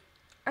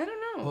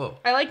don't know. Whoa.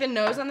 I like the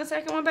nose on the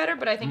second one better,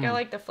 but I think I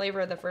like the flavor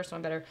of the first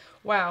one better.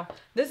 Wow,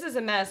 this is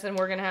a mess, and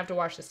we're gonna have to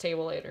wash this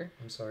table later.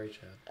 I'm sorry,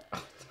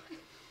 Chad.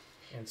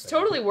 It's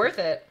totally worth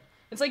it.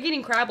 It's like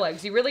eating crab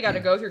legs. You really got to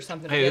go through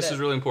something. Hey, to get this it. is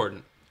really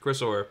important. Chris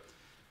Orr,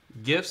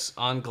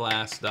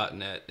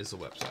 giftsonglass.net is the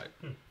website.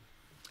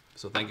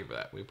 So thank you for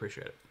that. We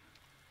appreciate it.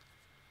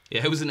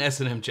 Yeah, it was an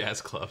S&M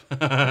Jazz Club.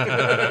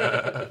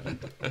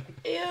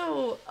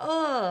 Ew.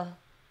 Ugh.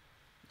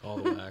 All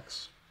the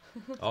wax.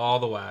 All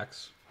the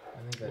wax.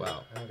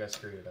 I think I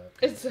screwed it up.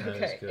 It's That is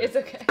okay. good. It's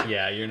okay.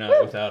 Yeah, you're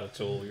not without a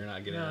tool. You're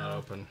not getting that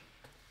open.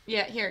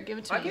 Yeah, here, give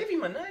it to I me. gave you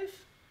my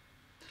knife.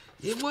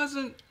 It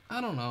wasn't, I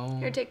don't know.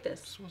 Here, take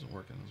this. This wasn't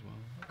working as well.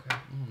 Okay.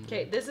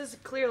 Okay, this is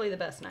clearly the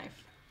best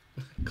knife.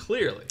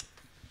 Clearly.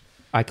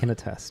 I can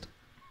attest.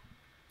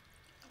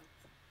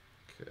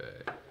 Okay.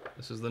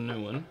 This is the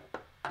new one.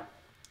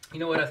 You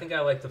know what? I think I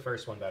like the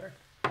first one better.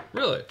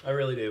 Really? I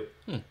really do.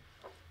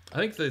 I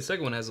think the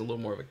second one has a little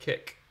more of a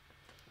kick.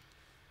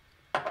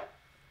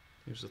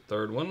 Here's the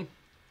third one.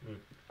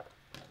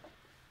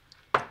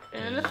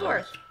 And the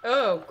fourth.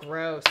 Oh,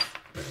 gross.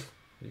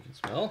 You can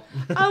smell.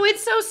 Oh,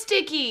 it's so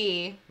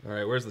sticky. All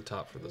right, where's the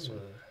top for this one?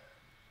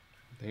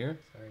 Here?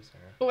 Sorry,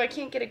 Sarah. Oh, I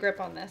can't get a grip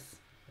on this.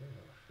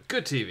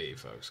 Good TV,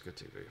 folks. Good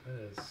TV.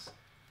 That is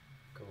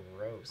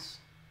gross.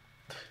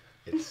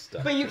 It's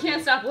stuck. But you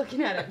can't stop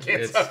looking at it.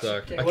 It's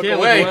stuck. I Look can't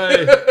away.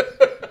 look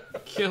away.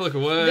 Can't look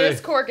away. This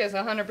cork is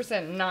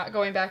 100% not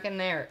going back in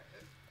there.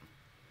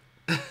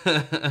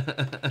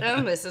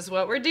 And this is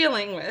what we're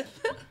dealing with.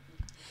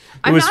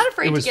 I'm not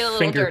afraid to get a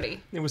little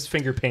dirty. It was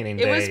finger painting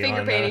day. It was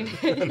finger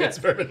painting. That's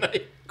bourbon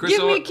night. Chris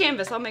Give me Orr, a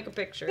canvas. I'll make a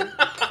picture.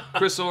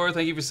 Chris Orr,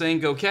 thank you for saying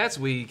go Cats.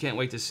 We can't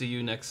wait to see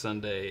you next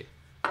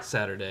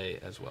Saturday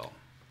as well.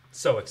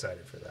 So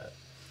excited for that.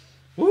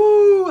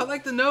 Woo! I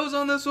like the nose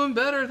on this one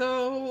better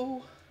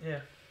though. Yeah.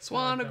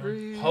 Swan I like that one.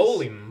 agrees.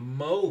 Holy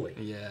moly.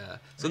 Yeah.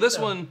 So this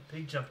one,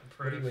 Big jump in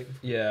What are you proof. waiting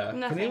for? yeah. Nothing.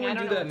 Can I anyone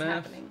don't do know that what's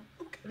math? happening.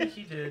 I think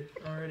he did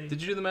already.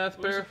 Did you do the math,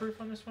 What was the Bear?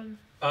 proof on this one?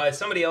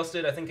 Somebody else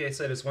did. I think they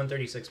said it's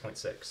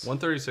 136.6.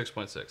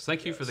 136.6.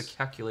 Thank you for the Yes.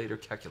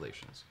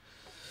 calculations.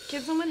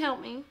 Can someone help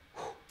me?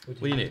 What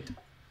do you need?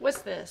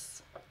 What's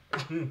this?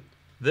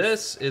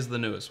 This is the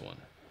newest one.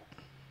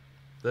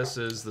 This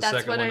is the That's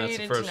second what one. I That's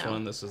the needed to first know.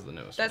 one. This is the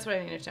newest That's one.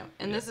 what I needed to know.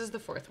 And this is the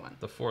fourth one.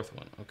 The fourth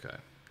one. Okay.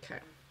 Okay.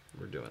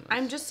 We're doing this.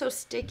 I'm just so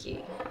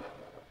sticky.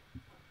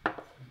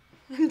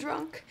 I'm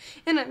drunk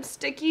and I'm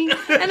sticky and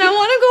I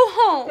want to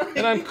go home.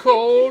 And I'm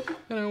cold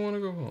and I want to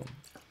go home.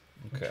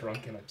 Okay.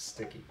 Drunk and I'm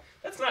sticky.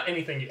 That's not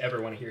anything you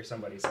ever want to hear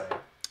somebody say.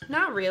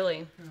 Not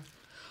really.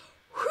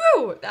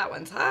 Whew, that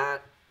one's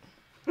hot.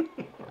 There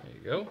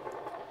you go.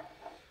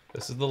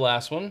 This is the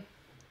last one.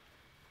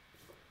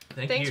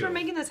 Thanks for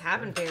making this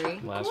happen, Barry.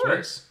 Last Of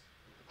course.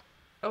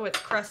 Oh, it's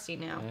crusty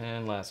now. one.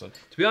 And last one.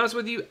 To be honest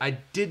with you, I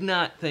did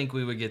not think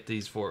we would get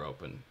these four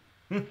open.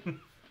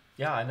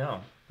 Yeah, I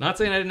know. Not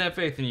saying I didn't have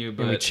faith in you, And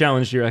we but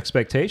challenged your I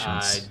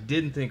expectations.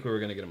 didn't think we were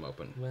going to get them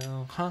open.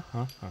 Well,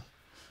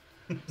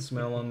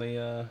 Smell on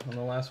the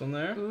last one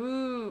there.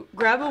 Ooh,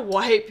 grab a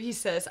wipe, he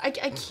says. I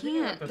can't.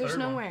 the There's third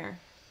one. nowhere.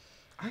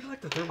 I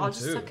like the third I'll one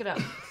just too. suck it up.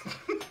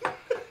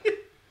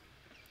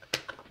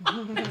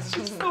 it's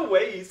just the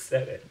way he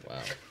said it.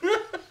 Wow.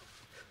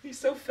 He's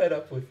so fed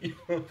up with you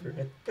over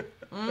it.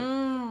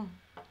 Mmm.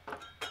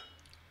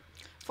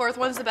 Fourth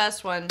one's the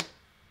best one.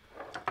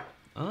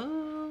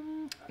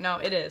 No,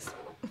 it is.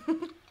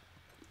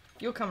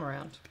 You'll come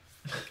around.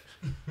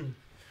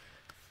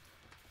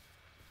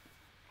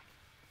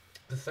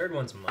 The third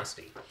one's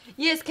musty.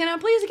 Yes, can I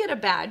please get a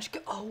badge?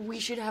 Oh, we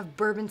should have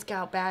Bourbon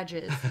Scout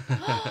badges.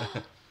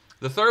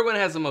 The third one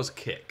has the most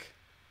kick.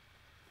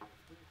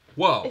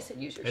 Whoa. I said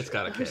use your It's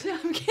got a shirt.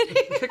 kick. I'm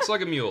kidding. Kicks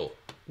like a mule.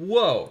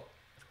 Whoa.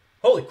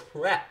 Holy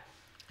crap.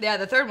 Yeah,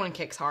 the third one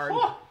kicks hard.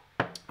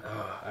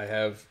 I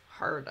have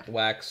Hard.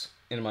 wax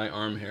in my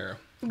arm hair.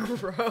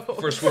 Gross.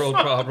 First world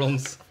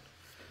problems.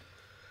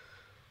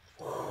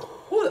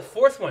 Ooh, the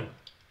fourth one.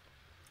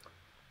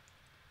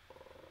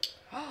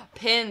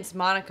 Pins,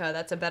 Monica.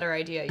 That's a better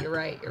idea. You're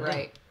right. You're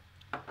right.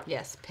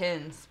 Yes,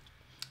 pins.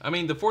 I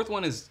mean, the fourth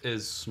one is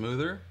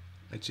smoother.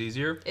 It's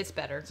easier. It's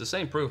better. It's the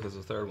same proof as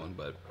the third one,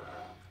 but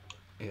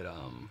it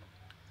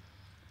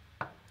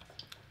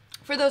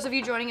For those of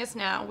you joining us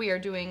now, we are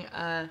doing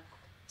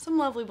some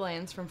lovely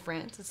blends from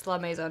France. It's La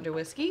Maison de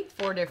Whisky,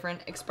 4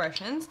 different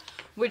expressions,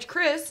 which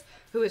Chris,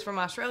 who is from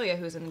Australia,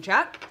 who's in the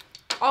chat,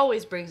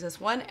 always brings us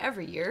one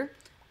every year.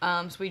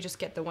 So we just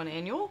get the one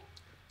annual.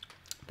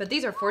 But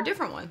these are 4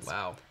 different ones.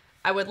 Wow.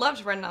 I would love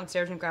to run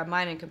downstairs and grab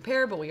mine and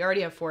compare, but we already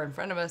have 4 in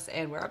front of us,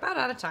 and we're about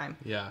out of time.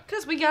 Yeah.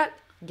 Because we got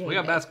game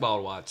day. basketball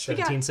to watch.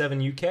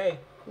 17-7 UK.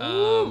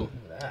 Ooh.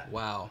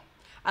 Wow.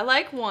 I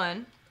like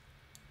one.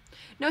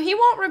 No, he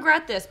won't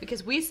regret this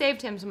because we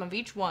saved him some of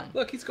each one.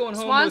 Look, he's going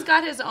home Swan's with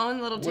got his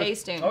own little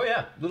tasting. Oh,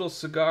 yeah. little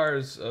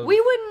cigars of We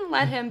wouldn't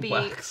let him be...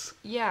 wax.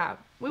 Yeah.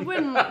 We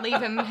wouldn't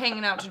leave him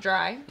hanging out to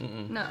dry.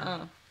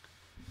 Nuh-uh.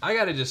 I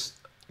gotta just...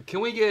 Can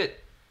we get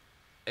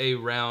a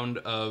round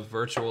of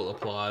virtual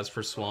applause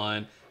for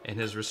Swan and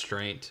his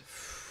restraint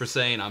for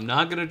saying, I'm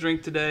not going to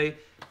drink today,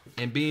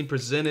 and being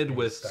presented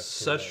with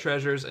such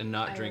treasures and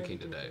not drinking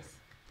today.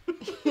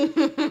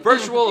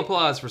 Virtual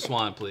applause for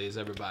Swan, please,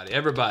 everybody.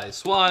 Everybody.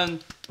 Swan,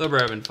 the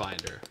bourbon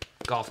finder.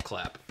 Golf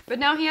clap. But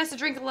now he has to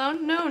drink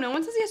alone? No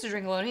one says he has to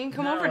drink alone. He can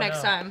come over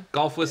next time.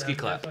 Golf whiskey I'm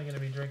clap. definitely going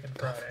to be drinking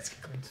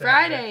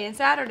Friday and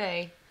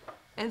Saturday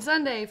and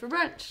Sunday for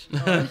brunch.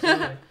 Oh,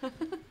 absolutely.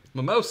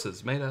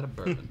 Mimosas made out of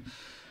bourbon.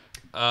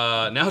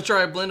 Now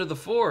try a blend of the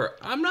 4.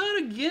 I'm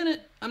not again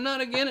it. I'm not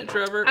again it,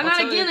 Trevor. I'm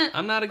not again it.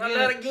 I'm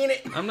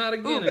not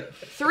again it.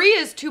 3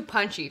 is too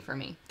punchy for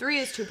me. 3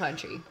 is too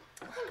punchy.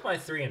 I think my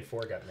 3 and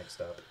 4 got mixed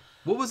up.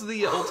 What was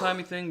the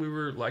old-timey thing we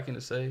were liking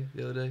to say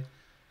the other day?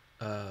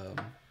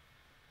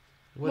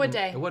 What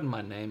day? It wasn't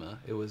my name.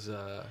 It was...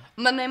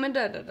 My name is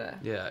da-da-da.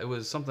 Yeah, it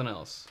was something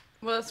else.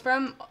 Well, it's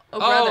from Oh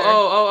Brother.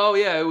 Oh,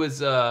 yeah. It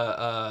was...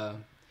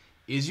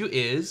 is you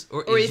is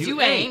or is you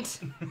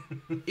ain't.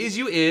 Is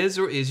you is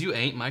or is you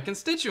ain't my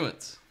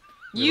constituents.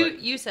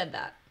 You said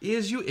that.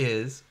 Is you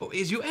is or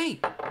is you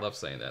ain't. I love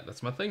saying that.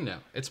 That's my thing now.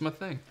 It's my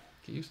thing.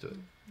 Get used to it.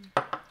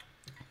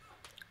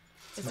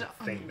 Is it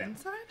on thing the now.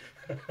 inside?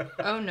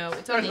 Oh no,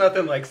 it's on There's the...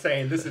 nothing like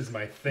saying this is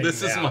my thing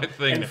This is now, my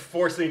thing. and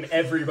forcing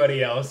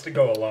everybody else to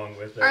go along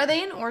with it. Are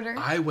they in order?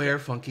 I wear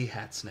funky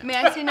hats now. May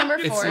I see number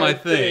 4? It's my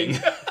thing.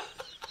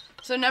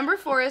 So number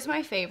 4 is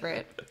my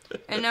favorite.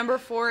 And number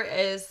 4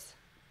 is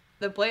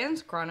the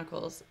Bland's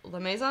Chronicles, La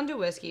Maison de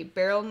Whisky,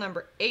 barrel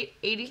number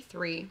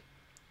 883,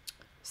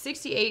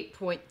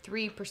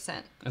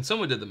 68.3%. And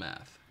someone did the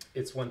math.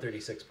 It's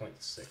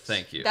 136.6.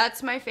 Thank you.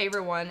 That's my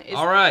favorite one.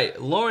 All right.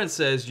 Lauren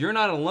says, you're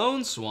not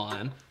alone,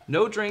 Swan.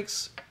 No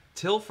drinks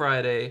till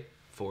Friday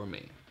for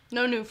me.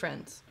 No new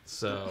friends.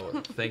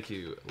 So, thank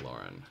you,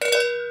 Lauren.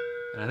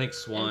 And I think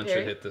Swan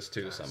should hit this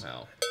too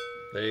somehow.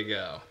 There you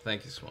go.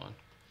 Thank you, Swan.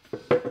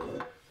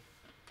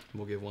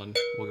 We'll give one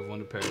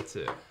to Perry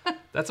too.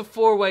 That's a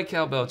 4-way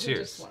cowbell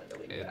cheers. Just wanted to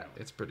leave that.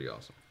 It's pretty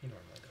awesome. He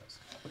normally does.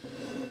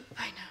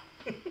 I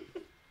know.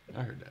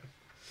 I heard that.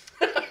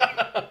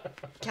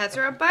 Cats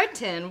are up by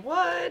 10.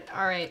 What?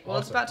 All right. Well,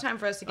 it's about time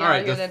for us to get All out right,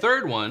 of here the then.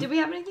 third one, Did we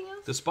have anything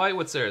else? despite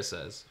what Sarah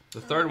says,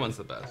 the third one's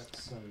the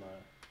best.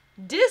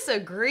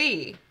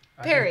 Disagree.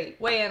 Perry,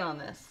 weigh in on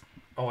this.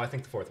 Oh, I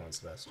think the 4th one's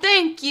the best.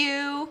 Thank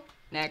you.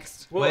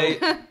 Next. Wait.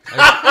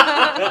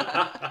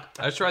 I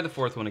tried the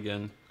 4th one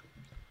again.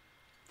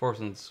 Fourth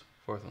one's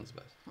the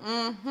best.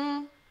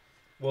 Mm-hmm.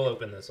 We'll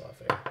open this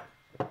off air.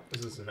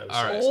 This is an O6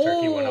 All right.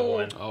 Turkey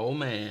 101. Oh,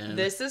 man.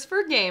 This is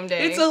for game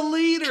day. It's a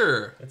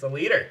liter. It's a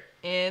liter.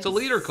 It's a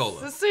liter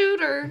cola. It's a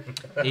suitor.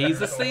 He's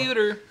a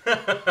suitor.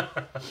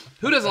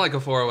 Who doesn't like a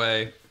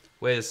 4-way?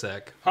 Wait a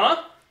sec.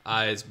 Huh?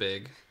 Eyes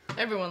big.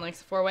 Everyone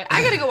likes a 4-way.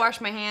 I gotta go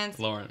wash my hands.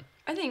 Lauren.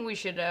 I think we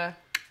should wrap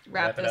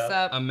Wrap it this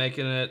up. I'm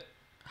making it.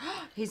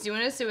 He's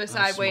doing a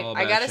suicide. Wait, small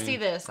I gotta batching. see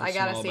this. I'm I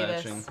gotta small see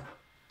batching. this.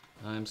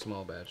 I'm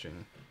small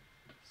batching.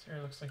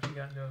 Sarah looks like she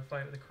got into a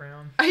fight with the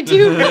crown. I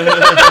do.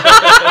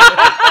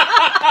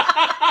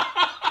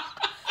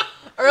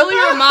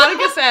 Earlier,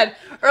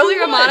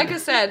 Monica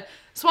said,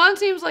 Swan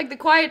seems like the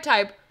quiet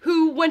type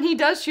who, when he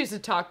does choose to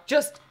talk,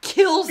 just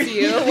kills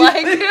you.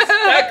 Like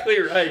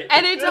Exactly right.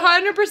 And it's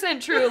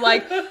 100% true.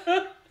 Like,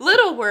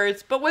 little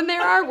words, but when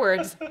there are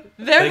words,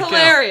 they're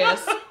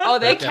hilarious. Oh,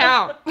 they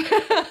count.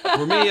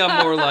 For me,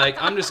 I'm more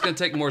like, I'm just going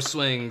to take more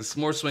swings.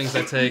 More swings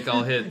I take,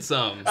 I'll hit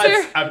some.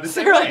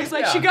 Sarah looks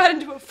like she got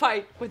into a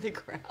fight with the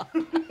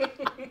crown.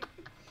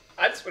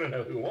 I just want to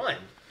know who won.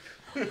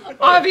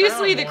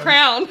 Obviously, the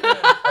crown.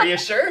 Are you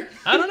sure?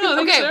 I don't know. I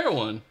think Okay. Sarah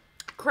won.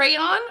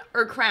 Crayon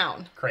or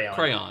crown? Crayon.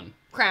 Crayon.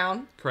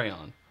 Crown.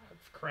 Crayon.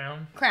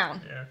 Crown.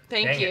 Crown. Yeah.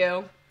 Thank Dang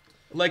you.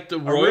 Like the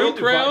room royal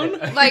crown?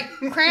 divided. Like,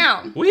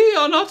 crown. We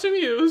are not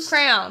amused.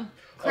 Crown.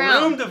 A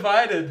room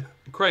divided.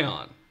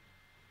 Crayon.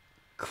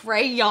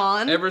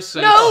 Crayon. Ever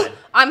since. No,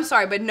 I'm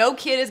sorry, but no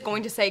kid is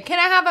going to say, "Can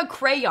I have a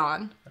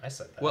crayon?" I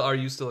said that. Well, are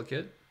you still a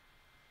kid?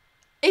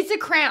 It's a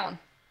crown.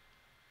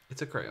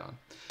 It's a crayon.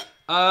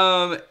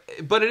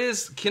 But it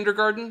is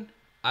kindergarten.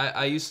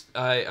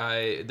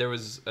 There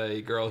was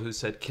a girl who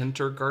said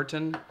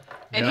kindergarten.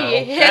 And No,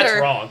 he hit that's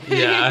her. wrong.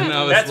 Yeah, I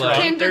know. That's It's like,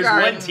 wrong. There's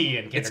Kindergarten. one T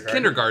in kindergarten. It's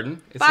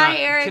kindergarten. It's Bye, not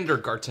Eric.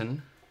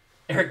 kindergarten.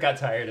 Eric got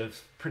tired of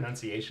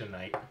pronunciation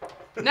night.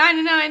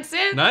 99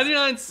 cents.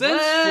 99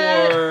 cents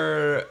What?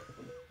 for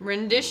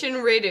Rendition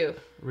redo.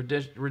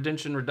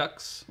 Redemption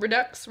Redux.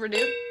 Redux,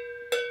 redo.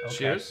 Okay.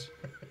 Cheers.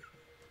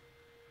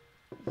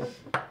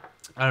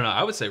 I don't know.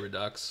 I would say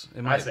Redux. It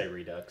I might say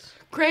Redux.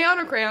 Crayon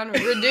or crayon?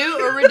 Redo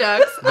or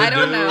redux? I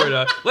don't Redo know.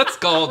 Redux. Let's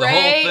call the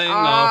whole thing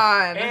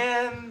off.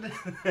 Crayon.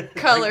 And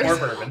Colors. more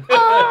bourbon.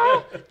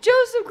 Oh,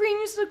 Joseph Green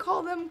used to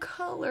call them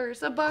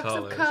colors. A box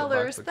Colors, of a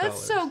colors. box of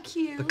That's colors. so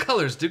cute. The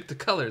colors, Duke. The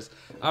colors.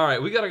 All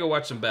right, we gotta go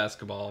watch some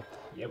basketball.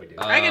 Yeah, we do.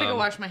 I gotta go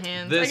wash my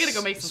hands. I This gotta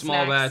go make some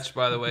small snacks. batch,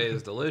 by the way,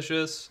 is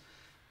delicious.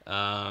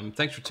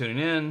 Thanks for tuning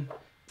in.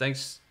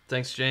 Thanks,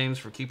 James,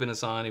 for keeping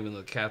us on, even though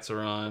the cats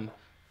are on.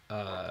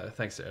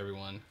 Thanks to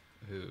everyone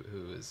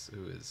who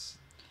is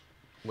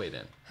weighed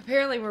in.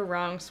 Apparently we're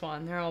wrong,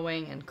 Swan. They're all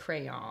weighing in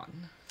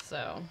crayon.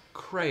 So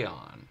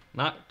Crayon,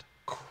 not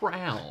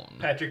crown.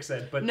 Patrick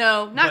said, but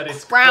no, not but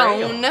it's crown.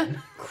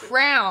 crayon.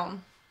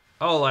 Crown.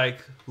 Oh, like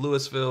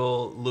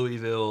Louisville,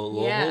 Louisville,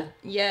 Yeah. Louisville.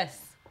 Yes.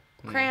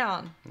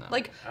 Crown. No.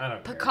 Like I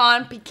don't care.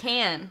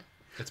 pecan.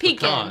 It's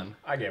Pecan.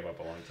 I gave up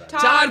a long time.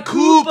 Todd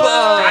Cooper!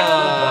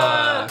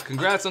 Todd Cooper!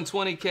 Congrats on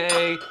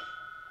 20K.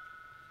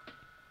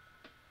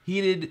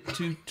 Heated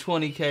to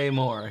 20K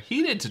more.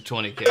 Heated to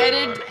 20K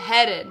more.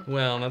 Headed.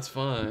 Well, that's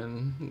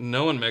fine.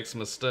 No one makes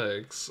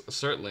mistakes.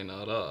 Certainly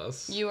not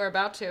us. You are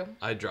about to.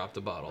 I dropped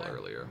a bottle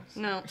earlier.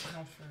 No.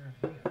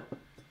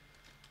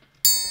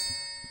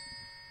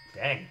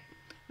 Dang.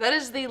 That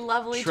is the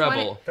lovely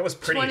Treble. That was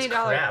pretty as $20.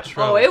 crap.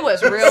 Oh, it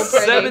was real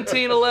pretty.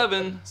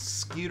 1711.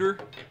 Scooter.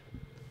 Do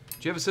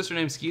you have a sister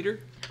named Skeeter?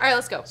 All right,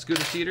 let's go.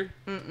 Scooter Skeeter?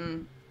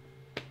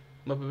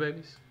 Muppet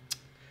Babies?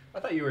 I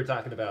thought you were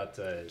talking about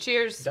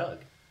Cheers. Doug.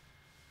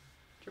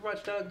 Did you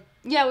watch Doug?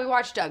 Yeah, we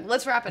watched Doug.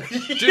 Let's wrap it.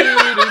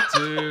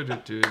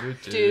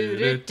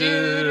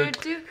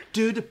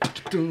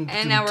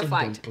 And now we're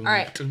flagged. All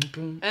right.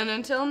 And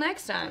until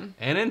next time.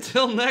 And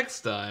until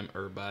next time,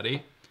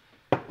 everybody,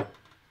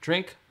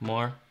 drink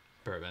more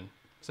bourbon.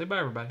 Say bye,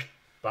 everybody.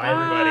 Bye,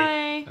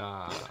 everybody. Bye.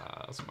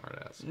 Ah,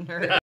 smart ass. Nerd.